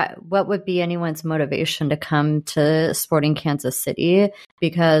what would be anyone's motivation to come to Sporting Kansas City?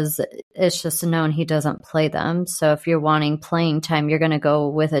 Because it's just known he doesn't play them. So if you're wanting playing time, you're going to go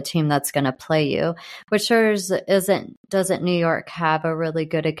with a team that's going to play you, which doesn't New York have a really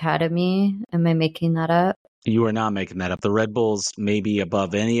good academy? Am I making that up? You are not making that up. The Red Bulls, maybe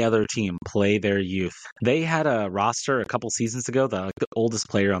above any other team, play their youth. They had a roster a couple seasons ago. The oldest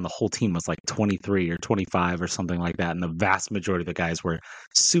player on the whole team was like 23 or 25 or something like that. And the vast majority of the guys were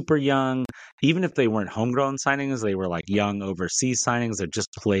super young. Even if they weren't homegrown signings, they were like young overseas signings. They're just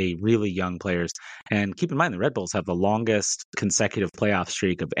play really young players. And keep in mind, the Red Bulls have the longest consecutive playoff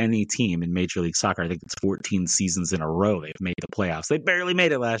streak of any team in Major League Soccer. I think it's 14 seasons in a row they've made the playoffs. They barely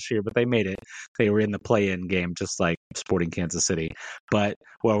made it last year, but they made it. They were in the play-in game, just like Sporting Kansas City. But,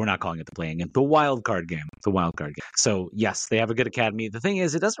 well, we're not calling it the playing game. The wild card game. So, yes, they have a good academy. The thing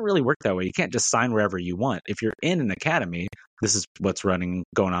is, it doesn't really work that way. You can't just sign wherever you want. If you're in an academy, this is what's going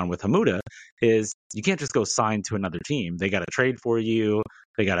on with Hamuda, is you can't just go sign to another team. They got to trade for you.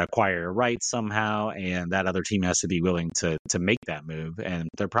 They got to acquire a right somehow, and that other team has to be willing to make that move. And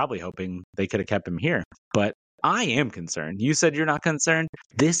they're probably hoping they could have kept him here. But I am concerned. You said you're not concerned.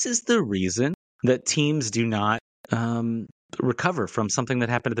 This is the reason that teams do not recover from something that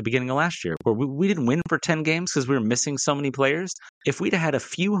happened at the beginning of last year, where we didn't win for 10 games because we were missing so many players. If we'd have had a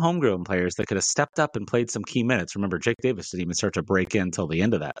few homegrown players that could have stepped up and played some key minutes, remember Jake Davis didn't even start to break in until the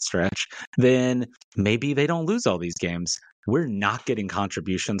end of that stretch, then maybe they don't lose all these games. We're not getting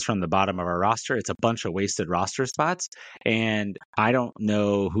contributions from the bottom of our roster. It's a bunch of wasted roster spots. And I don't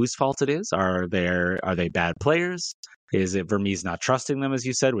know whose fault it is. Are they bad players? Is it Vermees not trusting them, as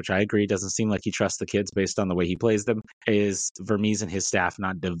you said, which I agree, doesn't seem like he trusts the kids based on the way he plays them? Is Vermees and his staff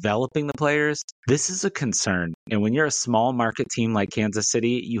not developing the players? This is a concern. And when you're a small market team like Kansas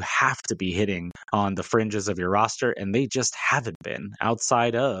City, you have to be hitting on the fringes of your roster, and they just haven't been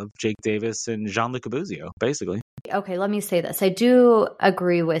outside of Jake Davis and Jean-Luc Abuzio, basically. Okay, let me say this. I do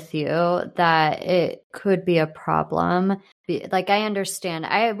agree with you that it could be a problem. Like, I understand.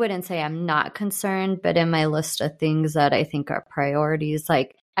 I wouldn't say I'm not concerned, but in my list of things that I think are priorities,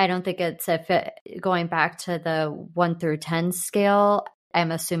 like, I don't think it's going back to the 1 through 10 scale.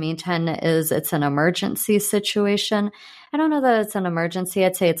 I'm assuming 10 is it's an emergency situation. I don't know that it's an emergency.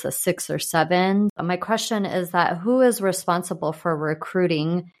 I'd say it's a 6 or 7. My question is that who is responsible for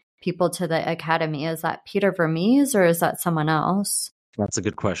recruiting people to the academy? Is that Peter Vermees or is that someone else? That's a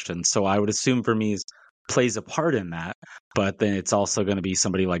good question. So I would assume Vermees plays a part in that, but then it's also going to be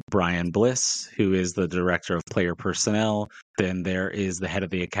somebody like Brian Bliss, who is the director of player personnel. Then there is the head of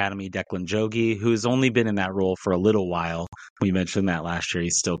the academy, Declan Jogi, who's only been in that role for a little while. We mentioned that last year.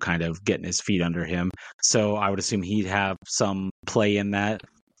 He's still kind of getting his feet under him. So I would assume he'd have some play in that.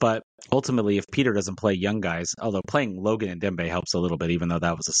 But ultimately, if Peter doesn't play young guys, although playing Logan and Dembe helps a little bit, even though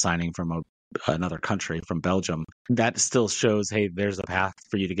that was a signing from another country, from Belgium, that still shows, hey, there's a path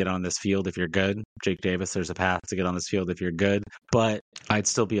for you to get on this field if you're good. Jake Davis, there's a path to get on this field if you're good. But I'd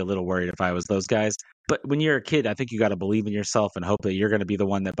still be a little worried if I was those guys. But when you're a kid, I think you got to believe in yourself and hope that you're going to be the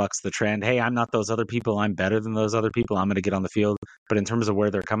one that bucks the trend. Hey, I'm not those other people. I'm better than those other people. I'm going to get on the field. But in terms of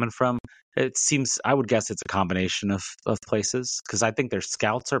where they're coming from, it seems, I would guess it's a combination of places, because I think their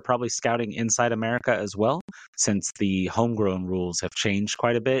scouts are probably scouting inside America as well, since the homegrown rules have changed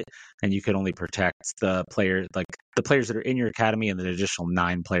quite a bit, and you can only protect the players that are in your academy and the additional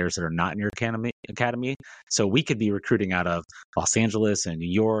 9 players that are not in your academy. So we could be recruiting out of Los Angeles and New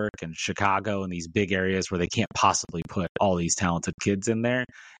York and Chicago and these big areas where they can't possibly put all these talented kids in there.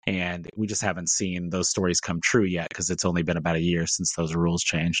 And we just haven't seen those stories come true yet, because it's only been about a year since those rules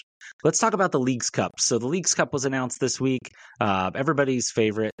changed. Let's talk about the Leagues Cup. So the Leagues Cup was announced this week. Everybody's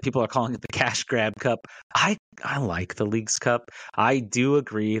favorite. People are calling it the Cash Grab Cup. I like the Leagues Cup. I do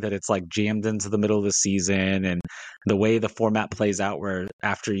agree that it's like jammed into the middle of the season, and the way the format plays out, where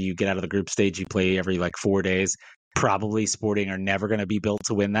after you get out of the group stage, you play every like 4 days. Probably Sporting are never going to be built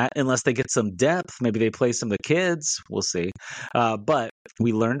to win that unless they get some depth. Maybe they play some of the kids. We'll see. But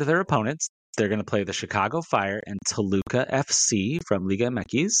we learned their opponents. They're going to play the Chicago Fire and Toluca FC from Liga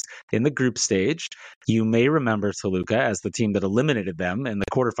MX in the group stage. You may remember Toluca as the team that eliminated them in the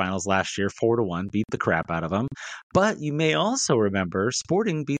quarterfinals last year, 4-1, beat the crap out of them. But you may also remember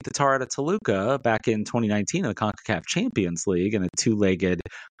Sporting beat the tar out of Toluca back in 2019 in the CONCACAF Champions League in a 2-legged,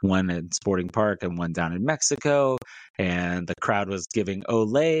 one in Sporting Park and one down in Mexico. And the crowd was giving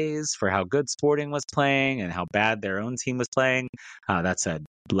olays for how good Sporting was playing and how bad their own team was playing. That said,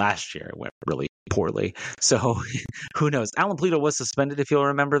 last year it went really poorly. So who knows? Alan Polito was suspended, if you'll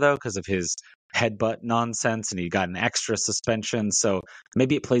remember, though, because of his headbutt nonsense, and he got an extra suspension. So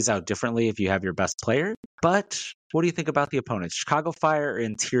maybe it plays out differently if you have your best player. But what do you think about the opponents? Chicago Fire are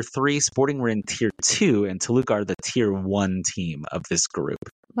in Tier 3, Sporting were in Tier 2, and Toluca are the Tier 1 team of this group.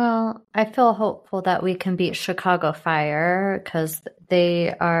 Well, I feel hopeful that we can beat Chicago Fire because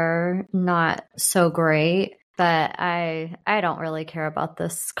they are not so great. But I don't really care about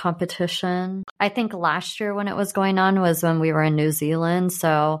this competition. I think last year when it was going on was when we were in New Zealand.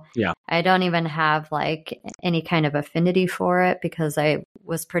 So yeah, I don't even have like any kind of affinity for it because I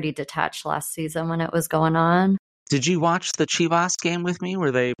was pretty detached last season when it was going on. Did you watch the Chivas game with me?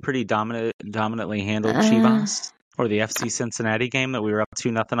 Were they pretty dominantly handled Chivas? Or the FC Cincinnati game that we were up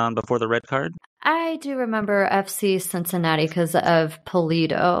 2-0 on before the red card? I do remember FC Cincinnati because of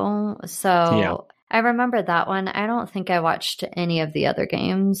Polito. So yeah. I remember that one. I don't think I watched any of the other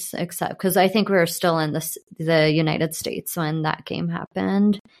games except because I think we were still in the United States when that game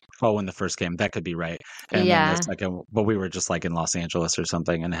happened. Oh, in the first game. That could be right. And then the second, but we were just like in Los Angeles or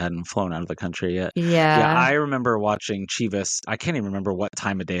something and hadn't flown out of the country yet. Yeah, I remember watching Chivas. I can't even remember what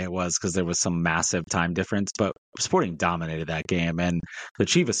time of day it was because there was some massive time difference, but Sporting dominated that game, and the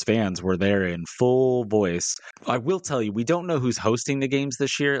Chivas fans were there in full voice. I will tell you, we don't know who's hosting the games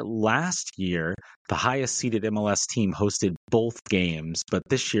this year. Last year, the highest seeded MLS team hosted both games, but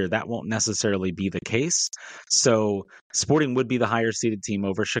this year that won't necessarily be the case. So Sporting would be the higher seeded team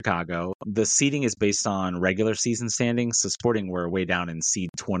over Chicago. The seeding is based on regular season standings, so Sporting were way down in seed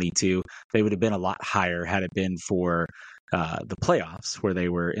 22. They would have been a lot higher had it been for the playoffs where they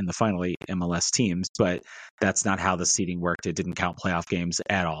were in the final 8 MLS teams, but that's not how the seeding worked. It didn't count playoff games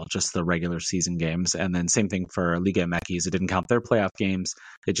at all, just the regular season games. And then same thing for Liga MX. It didn't count their playoff games.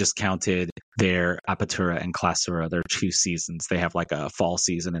 It just counted their Apertura and Clausura, their 2 seasons. They have like a fall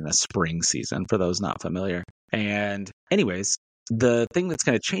season and a spring season for those not familiar. And anyways, the thing that's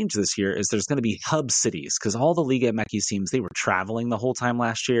going to change this year is there's going to be hub cities because all the Liga MX teams, they were traveling the whole time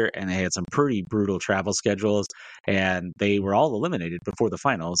last year and they had some pretty brutal travel schedules and they were all eliminated before the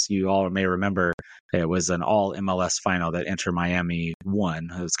finals. You all may remember it was an all MLS final that Inter Miami won.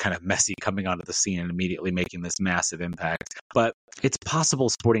 It was kind of messy coming onto the scene and immediately making this massive impact. But it's possible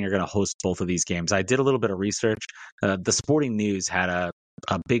Sporting are going to host both of these games. I did a little bit of research. The Sporting News had a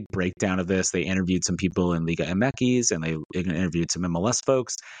big breakdown of this. They interviewed some people in Liga MX and they interviewed some MLS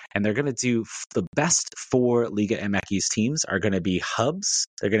folks, and they're going to do the best 4 Liga MX teams are going to be hubs.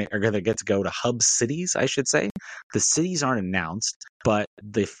 Are going to get to go to hub cities, I should say. The cities aren't announced, but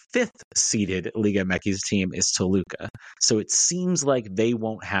the 5th seeded Liga MX team is Toluca. So it seems like they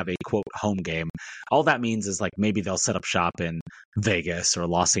won't have a quote home game. All that means is like maybe they'll set up shop in Vegas or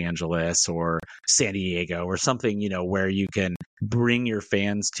Los Angeles or San Diego or something, you know, where you can bring your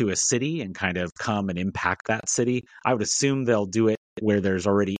fans to a city and kind of come and impact that city. I would assume they'll do it where there's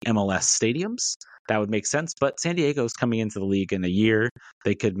already MLS stadiums. That would make sense. But San Diego's coming into the league in a year.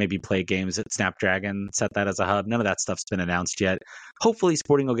 They could maybe play games at Snapdragon, set that as a hub. None of that stuff's been announced yet. Hopefully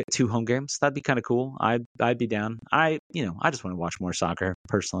Sporting will get 2 home games. That'd be kind of cool. I'd be down. I just want to watch more soccer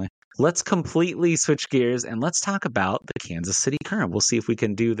personally. Let's completely switch gears and let's talk about the Kansas City Current. We'll see if we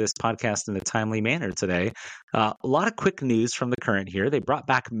can do this podcast in a timely manner today. A lot of quick news from the Current here. They brought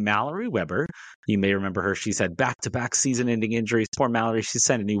back Mallory Weber. You may remember her. She's had back-to-back season-ending injuries. Poor Mallory. She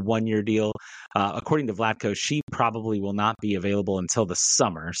signed a new 1-year deal. According to Vlatko, she probably will not be available until the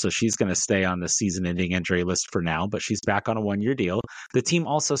summer, so she's going to stay on the season-ending injury list for now, but she's back on a 1-year deal. The team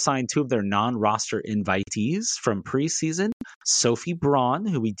also signed 2 of their non-roster invitees from preseason, Sophie Braun,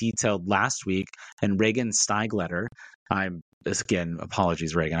 who we detailed last week, and Reagan Steigletter. Again,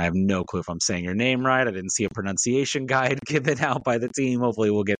 apologies, Reagan. I have no clue if I'm saying your name right. I didn't see a pronunciation guide given out by the team. Hopefully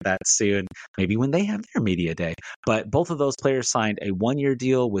we'll get that soon, maybe when they have their media day. But both of those players signed a 1-year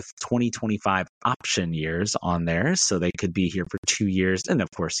deal with 2025 option years on there, so they could be here for 2 years. And of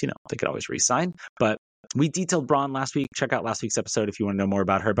course, they could always re-sign. But we detailed Braun last week. Check out last week's episode if you want to know more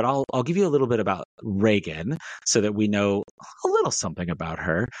about her. But I'll give you a little bit about Reagan so that we know a little something about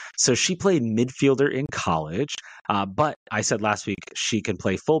her. So she played midfielder in college, but I said last week she can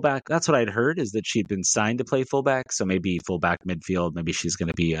play fullback. That's what I'd heard, is that she'd been signed to play fullback. So maybe fullback, midfield. Maybe she's going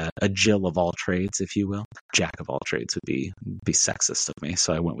to be a Jill of all trades, if you will. Jack of all trades would be sexist of me,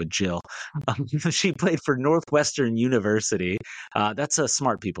 so I went with Jill. She played for Northwestern University. That's a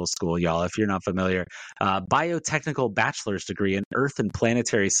smart people school, y'all, if you're not familiar. Biotechnical bachelor's degree in Earth and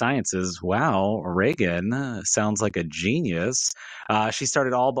Planetary Sciences. Wow, Reagan sounds like a genius. She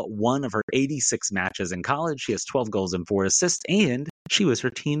started all but one of her 86 matches in college. She has 12 goals and 4 assists, and she was her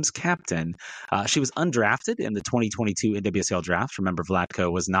team's captain. She was undrafted in the 2022 NWSL draft. Remember,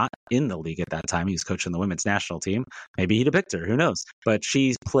 Vlatko was not in the league at that time. He was coaching the women's national team. Maybe he'd have picked her. Who knows? But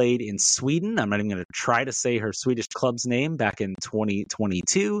she played in Sweden. I'm not even going to try to say her Swedish club's name back in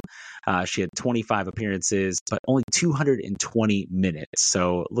 2022. She had 25 appearances, but only 220 minutes.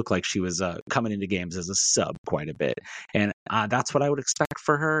 So it looked like she was coming into games as a sub quite a bit. And that's what I would expect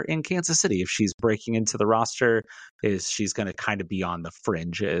for her in Kansas City. If she's breaking into the roster, is she's going to kind of be on the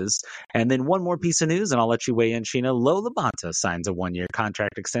fringes. And then one more piece of news, and I'll let you weigh in, Sheena. Lo LaBonta signs a 1-year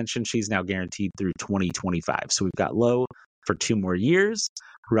contract extension. She's now guaranteed through 2025. So we've got Lo for 2 more years.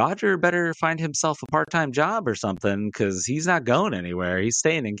 Roger better find himself a part-time job or something, because he's not going anywhere. He's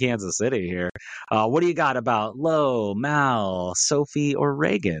staying in Kansas City here. What do you got about Lo, Mal, Sophie, or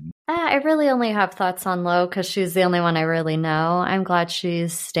Reagan? I really only have thoughts on Lo because she's the only one I really know. I'm glad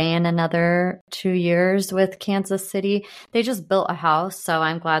she's staying another 2 years with Kansas City. They just built a house, so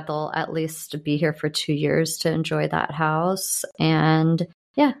I'm glad they'll at least be here for 2 years to enjoy that house. And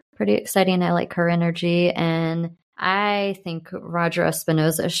yeah, pretty exciting. I like her energy, and I think Roger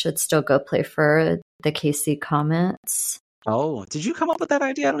Espinoza should still go play for the KC Comets. Oh, did you come up with that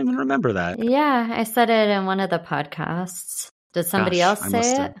idea? I don't even remember that. Yeah, I said it in one of the podcasts. Did somebody else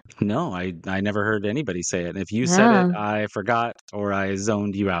say it? No, I never heard anybody say it. And if you said it, I forgot, or I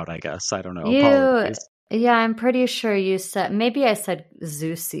zoned you out, I guess. I don't know. Apologies. Yeah, I'm pretty sure you said, maybe I said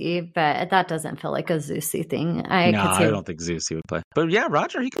Zeusy, but that doesn't feel like a Zeusy thing. I don't think Zeusy would play. But yeah,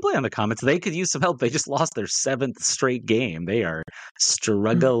 Roger, he can play on the Comets. They could use some help. They just lost their 7th straight game. They are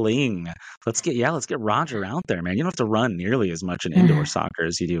struggling. Let's get Roger out there, man. You don't have to run nearly as much in indoor soccer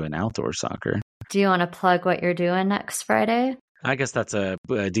as you do in outdoor soccer. Do you want to plug what you're doing next Friday? I guess that's a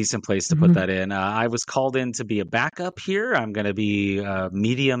decent place to put that in. I was called in to be a backup here. I'm going to be a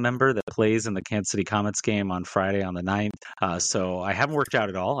media member that plays in the Kansas City Comets game on Friday on the 9th. So I haven't worked out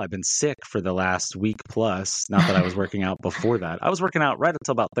at all. I've been sick for the last week plus. Not that I was working out before that. I was working out right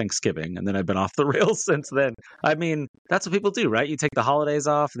until about Thanksgiving, and then I've been off the rails since then. I mean, that's what people do, right? You take the holidays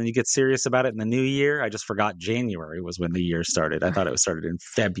off, and then you get serious about it in the new year. I just forgot January was when the year started. I thought it was started in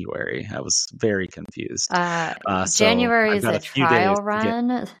February. I was very confused. January is I've got a few days trial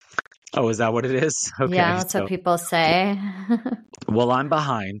run. Oh, is that what it is? Okay. Yeah, that's what people say. Well, I'm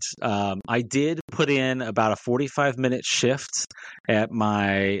behind. I did put in about a 45-minute shift at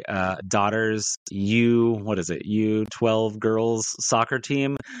my daughter's U12 girls soccer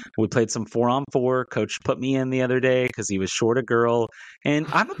team. We played some 4-on-4. Coach put me in the other day because he was short a girl. And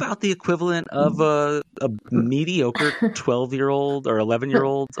I'm about the equivalent of a mediocre 12-year-old or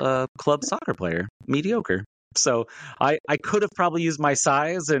 11-year-old club soccer player. Mediocre. So I could have probably used my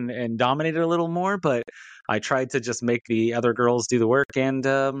size and dominated a little more, but I tried to just make the other girls do the work. And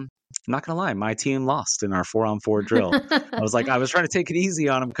I'm not going to lie, my team lost in our 4-on-4 drill. I was trying to take it easy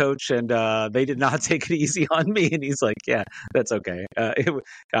on them, coach. And they did not take it easy on me. And he's like, yeah, that's okay.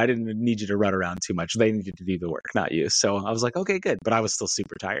 I didn't need you to run around too much. They needed to do the work, not you. So I was like, okay, good. But I was still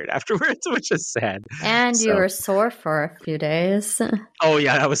super tired afterwards, which is sad. And you were sore for a few days. Oh,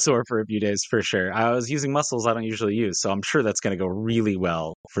 yeah, I was sore for a few days for sure. I was using muscles I don't usually use. So I'm sure that's going to go really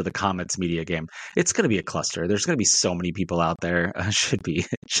well for the Comets media game. It's going to be a cluster. There's going to be so many people out there. Should be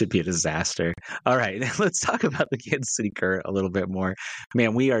a disaster. All right, let's talk about the Kansas City Current a little bit more.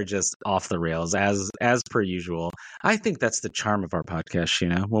 Man, we are just off the rails as per usual. I think that's the charm of our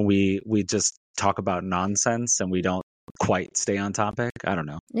podcast, when we just talk about nonsense and we don't quite stay on topic. I don't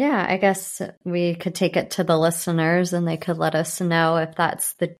know. Yeah, I guess we could take it to the listeners and they could let us know if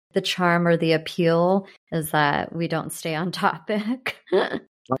that's the charm or the appeal, is that we don't stay on topic.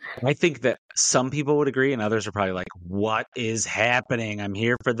 I think that some people would agree and others are probably like, what is happening? I'm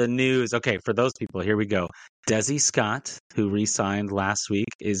here for the news. Okay, for those people, here we go. Desi Scott, who re-signed last week,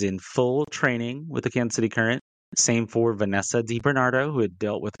 is in full training with the Kansas City Current. Same for Vanessa DiBernardo, who had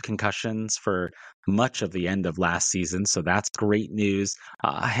dealt with concussions for much of the end of last season. So that's great news.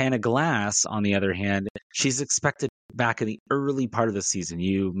 Hannah Glass, on the other hand, she's expected back in the early part of the season.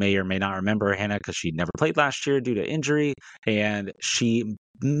 You may or may not remember Hannah because she never played last year due to injury. And she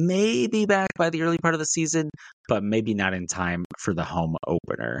may be back by the early part of the season, but maybe not in time for the home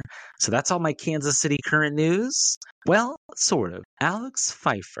opener. So that's all my Kansas City Current news. Well, sort of. Alex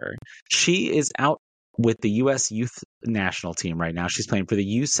Pfeiffer, she is out with the U.S. youth national team right now. She's playing for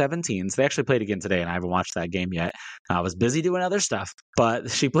the U17s. They actually played again today, and I haven't watched that game yet. I was busy doing other stuff,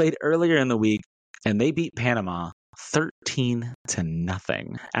 but she played earlier in the week, and they beat Panama 13-0.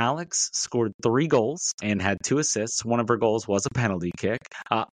 Alex scored 3 goals and had 2 assists. One of her goals was a penalty kick.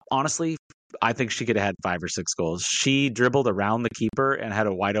 Honestly, I think she could have had 5 or 6 goals. She dribbled around the keeper and had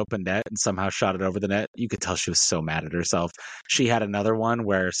a wide open net and somehow shot it over the net. You could tell she was so mad at herself. She had another one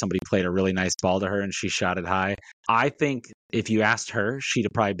where somebody played a really nice ball to her and she shot it high. I think if you asked her, she'd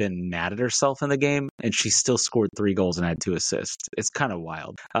have probably been mad at herself in the game, and she still scored 3 goals and had 2 assists. It's kind of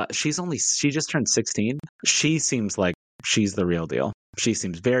wild. She just turned 16. She seems like she's the real deal. She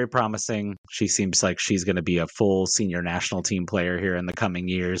seems very promising. She seems like she's going to be a full senior national team player here in the coming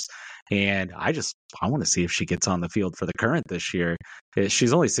years. And I want to see if she gets on the field for the Current this year.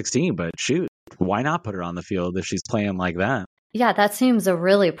 She's only 16, but shoot, why not put her on the field if she's playing like that? Yeah, that seems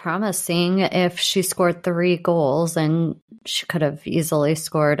really promising. If she scored 3 goals, and she could have easily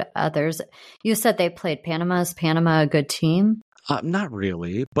scored others. You said they played Panama. Is Panama a good team? Not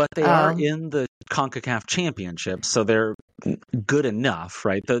really, but they are in the CONCACAF Championship, so they're good enough,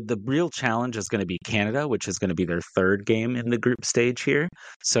 right? The real challenge is going to be Canada, which is going to be their 3rd game in the group stage here.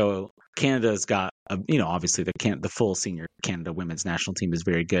 So Canada's got, obviously the full senior Canada women's national team is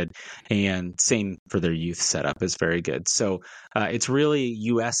very good, and same for their youth setup is very good. So it's really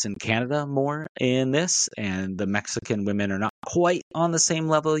U.S. and Canada more in this, and the Mexican women are not quite on the same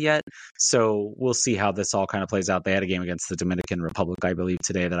level yet. So we'll see how this all kind of plays out. They had a game against the Dominican Republic, I believe,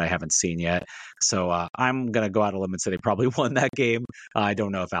 today that I haven't seen yet. So I'm going to go out on a limb and say they probably won that game. I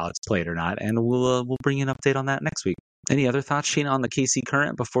don't know if Alex played or not, and we'll bring you an update on that next week. Any other thoughts, Sheena, on the KC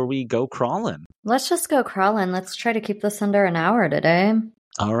Current before we go crawling? Let's just go crawling. Let's try to keep this under an hour today.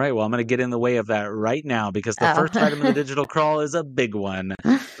 All right. Well, I'm going to get in the way of that right now because the first item in the digital crawl is a big one.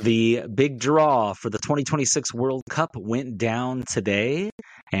 The big draw for the 2026 World Cup went down today,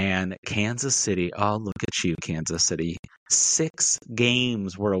 And Kansas City, oh, look at you, Kansas City. 6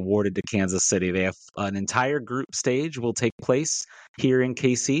 games were awarded to Kansas City. They have an entire group stage will take place here in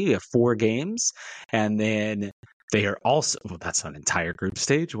KC. We have 4 games. And then they are also, well, that's an entire group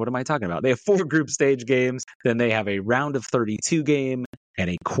stage. What am I talking about? They have 4 group stage games. Then they have a round of 32 game and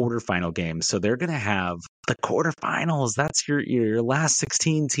a quarterfinal game. So they're going to have the quarterfinals. That's your last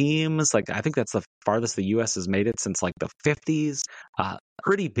 16 teams. Like, I think that's the farthest the U.S. has made it since like the 50s.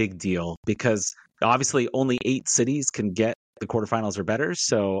 Pretty big deal because obviously only 8 cities can get the quarterfinals or better.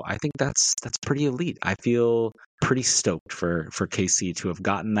 So I think that's pretty elite. I feel pretty stoked for KC to have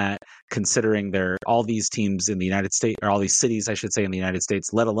gotten that, considering there all these teams in the United States, or all these cities, I should say, in the United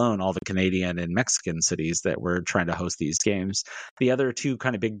States, let alone all the Canadian and Mexican cities that were trying to host these games. The other 2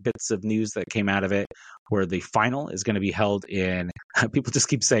 kind of big bits of news that came out of it were the final is going to be held in, people just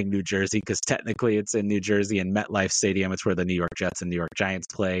keep saying New Jersey because technically it's in New Jersey in MetLife Stadium. It's where the New York Jets and New York Giants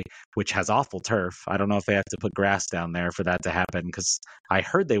play, which has awful turf. I don't know if they have to put grass down there for that to happen because I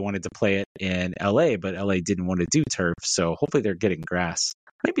heard they wanted to play it in LA, but LA didn't want to do turf. So hopefully they're getting grass.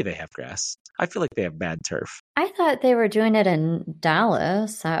 Maybe they have grass. I feel like they have bad turf. I thought they were doing it in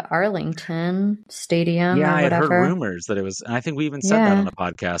Dallas at Arlington Stadium Yeah, or I had heard whatever. rumors that it was, and I think we even said that on Yeah. the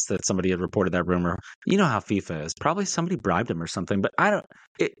podcast that somebody had reported that rumor. You know how FIFA is. Probably somebody bribed him or something, but I don't,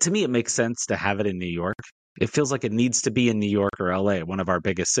 to me, it makes sense to have it in New York. It feels like it needs to be in New York or LA, one of our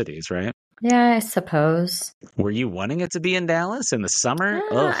biggest cities, right? Yeah, I suppose. Were you wanting it to be in Dallas in the summer?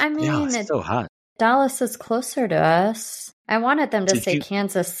 Oh, I yeah, mean, it's so hot. Dallas is closer to us. I wanted them to Did say you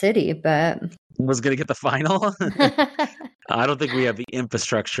Kansas City, but was going to get the final? I don't think we have the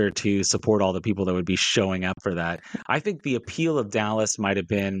infrastructure to support all the people that would be showing up for that. I think the appeal of Dallas might have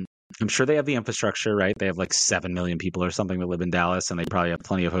been, I'm sure they have the infrastructure, right? They have like 7 million people or something that live in Dallas, and they probably have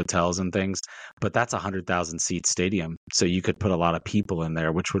plenty of hotels and things, but that's a 100,000 seat stadium. So you could put a lot of people in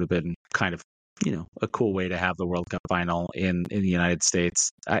there, which would have been kind of, a cool way to have the World Cup final in the United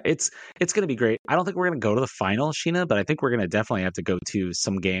States. It's going to be great. I don't think we're going to go to the final, Sheena, but I think we're going to definitely have to go to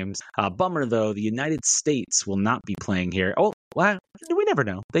some games. Bummer though, the United States will not be playing here. Oh, well, we never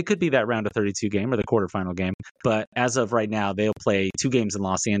know. They could be that round of 32 game or the quarterfinal game. But as of right now, they'll play 2 games in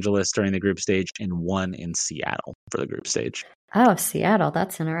Los Angeles during the group stage and 1 in Seattle for the group stage. Oh, Seattle.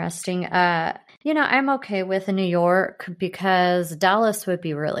 That's interesting. I'm okay with New York because Dallas would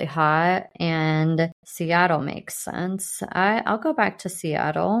be really hot and Seattle makes sense. I'll go back to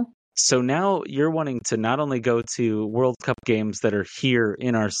Seattle. So now you're wanting to not only go to World Cup games that are here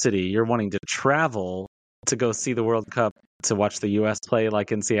in our city, you're wanting to travel to go see the World Cup to watch the U.S. play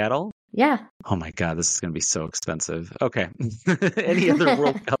like in Seattle? Yeah. Oh my God, this is going to be so expensive. Okay. Any other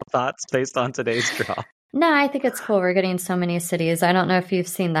World Cup thoughts based on today's draw? No, I think it's cool. We're getting so many cities. I don't know if you've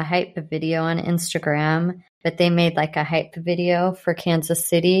seen the hype video on Instagram, but they made like a hype video for Kansas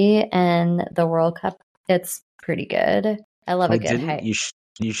City and the World Cup. It's pretty good. I love a good didn't. hype.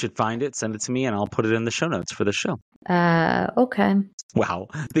 You should find it, send it to me, and I'll put it in the show notes for the show. Okay. Wow,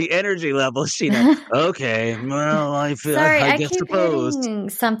 the energy level, Sheena. Okay, well, I feel. Sorry, I guess keep suppose. hitting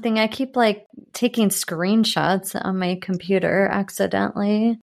something. I keep like taking screenshots on my computer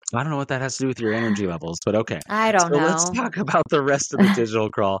accidentally. I don't know what that has to do with your energy levels, but okay. I don't So let's know. talk about the rest of the digital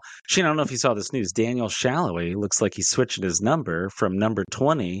crawl. Shane, I don't know if you saw this news. Daniel Shallowy looks like he's switching his number from number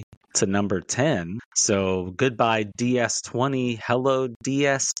 20 to number 10. So goodbye DS20, hello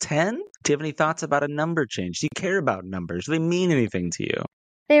DS10. Do you have any thoughts about a number change? Do you care about numbers? Do they mean anything to you?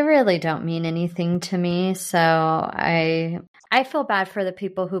 They really don't mean anything to me. So I feel bad for the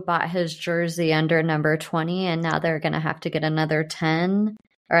people who bought his jersey under number 20 and now they're going to have to get another 10.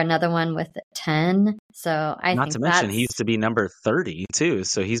 Or another one with 10. So I Not think to mention, he used to be number 30 too.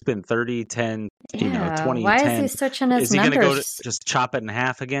 So he's been 30, 10, 20, why 10. is he switching his Is he going to go to numbers? just chop it in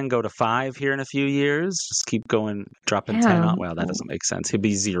half again, go to 5 here in a few years? Just keep going, dropping 10 on? Well, that doesn't make sense. He'd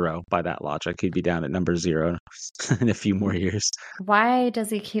be 0 by that logic. He'd be down at number 0 in a few more years. Why does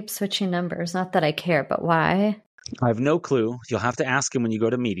he keep switching numbers? Not that I care, but why? I have no clue. You'll have to ask him when you go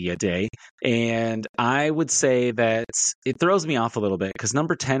to media day. And I would say that it throws me off a little bit because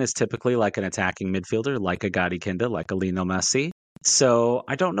number 10 is typically like an attacking midfielder, like a Gadi Kinda, like a Lionel Messi. So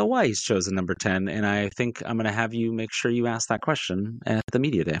I don't know why he's chosen number 10. And I think I'm going to have you make sure you ask that question at the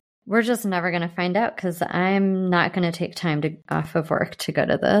media day. We're just never going to find out because I'm not going to take time off of work to go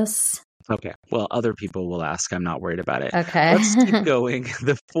to this. Okay. Well, other people will ask. I'm not worried about it. Okay. Let's keep going.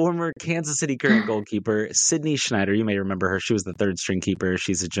 The former Kansas City current goalkeeper, Sydney Schneider, you may remember her. She was the third string keeper.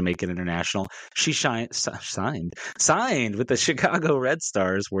 She's a Jamaican international. She signed with the Chicago Red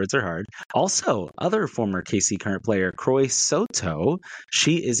Stars. Words are hard. Also, other former KC current player, Croy Soto.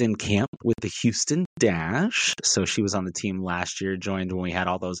 She is in camp with the Houston Dash. So she was on the team last year, joined when we had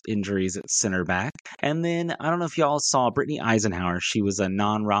all those injuries at center back. And then I don't know if y'all saw Brittany Eisenhower. She was a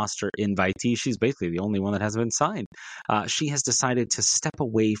non-roster invitee. She's basically the only one that hasn't been signed. She has decided to step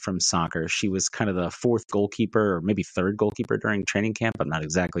away from soccer. She was kind of the fourth goalkeeper or maybe third goalkeeper during training camp. I'm not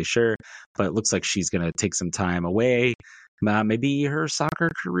exactly sure, but it looks like she's going to take some time away. Maybe her soccer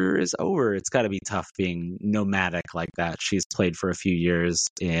career is over. It's got to be tough being nomadic like that. She's played for a few years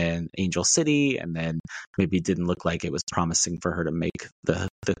in Angel City, and then maybe didn't look like it was promising for her to make the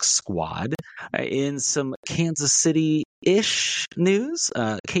squad. In some Kansas City-ish news,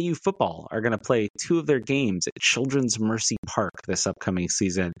 KU football are going to play 2 of their games at Children's Mercy Park this upcoming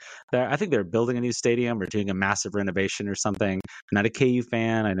season. I think they're building a new stadium or doing a massive renovation or something. I'm not a KU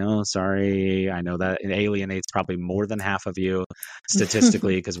fan. I know, sorry. I know that it alienates probably more than half of you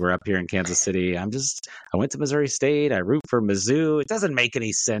statistically because we're up here in Kansas City. I went to Missouri State. I root for Mizzou. It doesn't make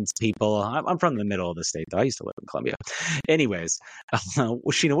any sense, people. I'm from the middle of the state, though. I used to live in Columbia. Anyways,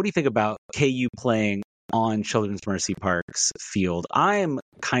 Sheena, what do you think about KU playing on Children's Mercy Park's field? I'm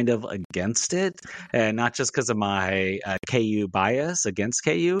kind of against it, and not just because of my KU bias against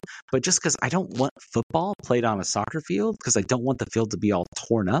KU, but just because I don't want football played on a soccer field because I don't want the field to be all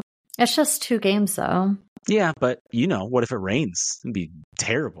torn up. It's just 2 games, though. Yeah, but what if it rains? It'd be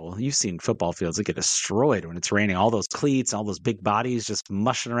terrible. You've seen football fields that get destroyed when it's raining. All those cleats, all those big bodies just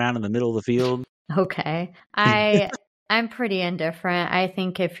mushing around in the middle of the field. Okay. I'm pretty indifferent. I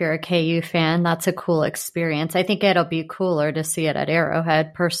think if you're a KU fan, that's a cool experience. I think it'll be cooler to see it at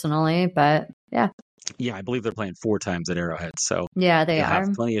Arrowhead personally, but yeah. Yeah, I believe they're playing 4 times at Arrowhead, so yeah, they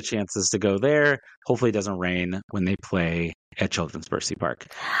have plenty of chances to go there. Hopefully it doesn't rain when they play at Children's Mercy Park.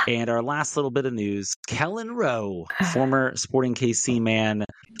 And our last little bit of news, Kellen Rowe, former Sporting KC man,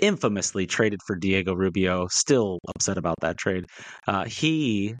 infamously traded for Diego Rubio, still upset about that trade.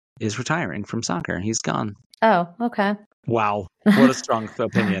 He is retiring from soccer. He's gone. Oh, okay. Wow. What a strong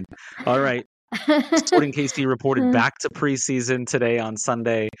opinion. All right. Sporting KC reported back to preseason today on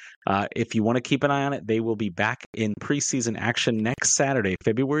Sunday. If you want to keep an eye on it, they will be back in preseason action next Saturday,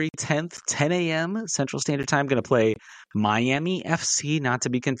 February 10th, 10 a.m. Central Standard Time. Going to play Miami FC, not to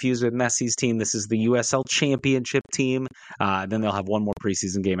be confused with Messi's team. This is the USL Championship team. Then they'll have one more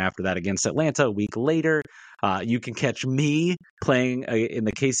preseason game after that against Atlanta a week later. You can catch me playing in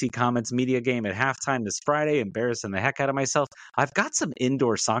the KC Comments media game at halftime this Friday, embarrassing the heck out of myself. I've got some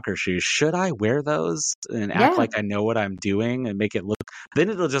indoor soccer shoes. Should I wear those and act like I know what I'm doing and make it look? Then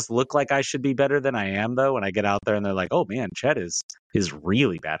it'll just look like I should be better than I am, though, when I get out there and they're like, oh, man, Chet is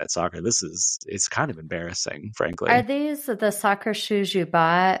really bad at soccer. It's kind of embarrassing, frankly. Are these the soccer shoes you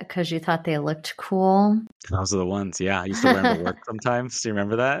bought because you thought they looked cool? Those are the ones, yeah. I used to wear them to work sometimes. Do you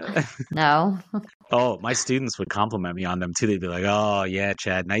remember that? No. Oh, my students would compliment me on them too. They'd be like, oh, yeah,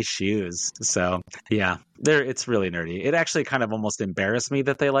 Chad, nice shoes. So, yeah, it's really nerdy. It actually kind of almost embarrassed me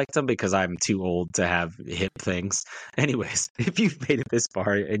that they liked them because I'm too old to have hip things. Anyways, if you've made it this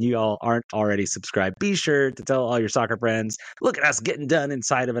far and you all aren't already subscribed, be sure to tell all your soccer friends, look at us getting done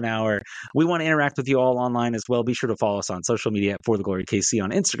inside of an hour. We want to interact with you all online as well. Be sure to follow us on social media at For the Glory KC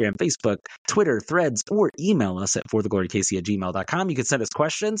on Instagram, Facebook, Twitter, Threads, or email us at forthegloryKC@gmail.com. You can send us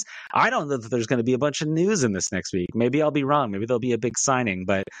questions. I don't know that there's going to be a bunch of news in this next week. Maybe I'll be wrong. Maybe there'll be a big signing,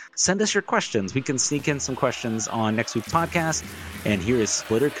 but send us your questions. We can sneak in some questions on next week's podcast. And here is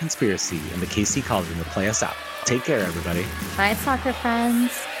Splitter Conspiracy and the KC Cauldron to play us out. Take care, everybody. Bye, soccer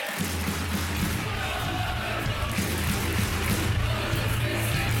friends.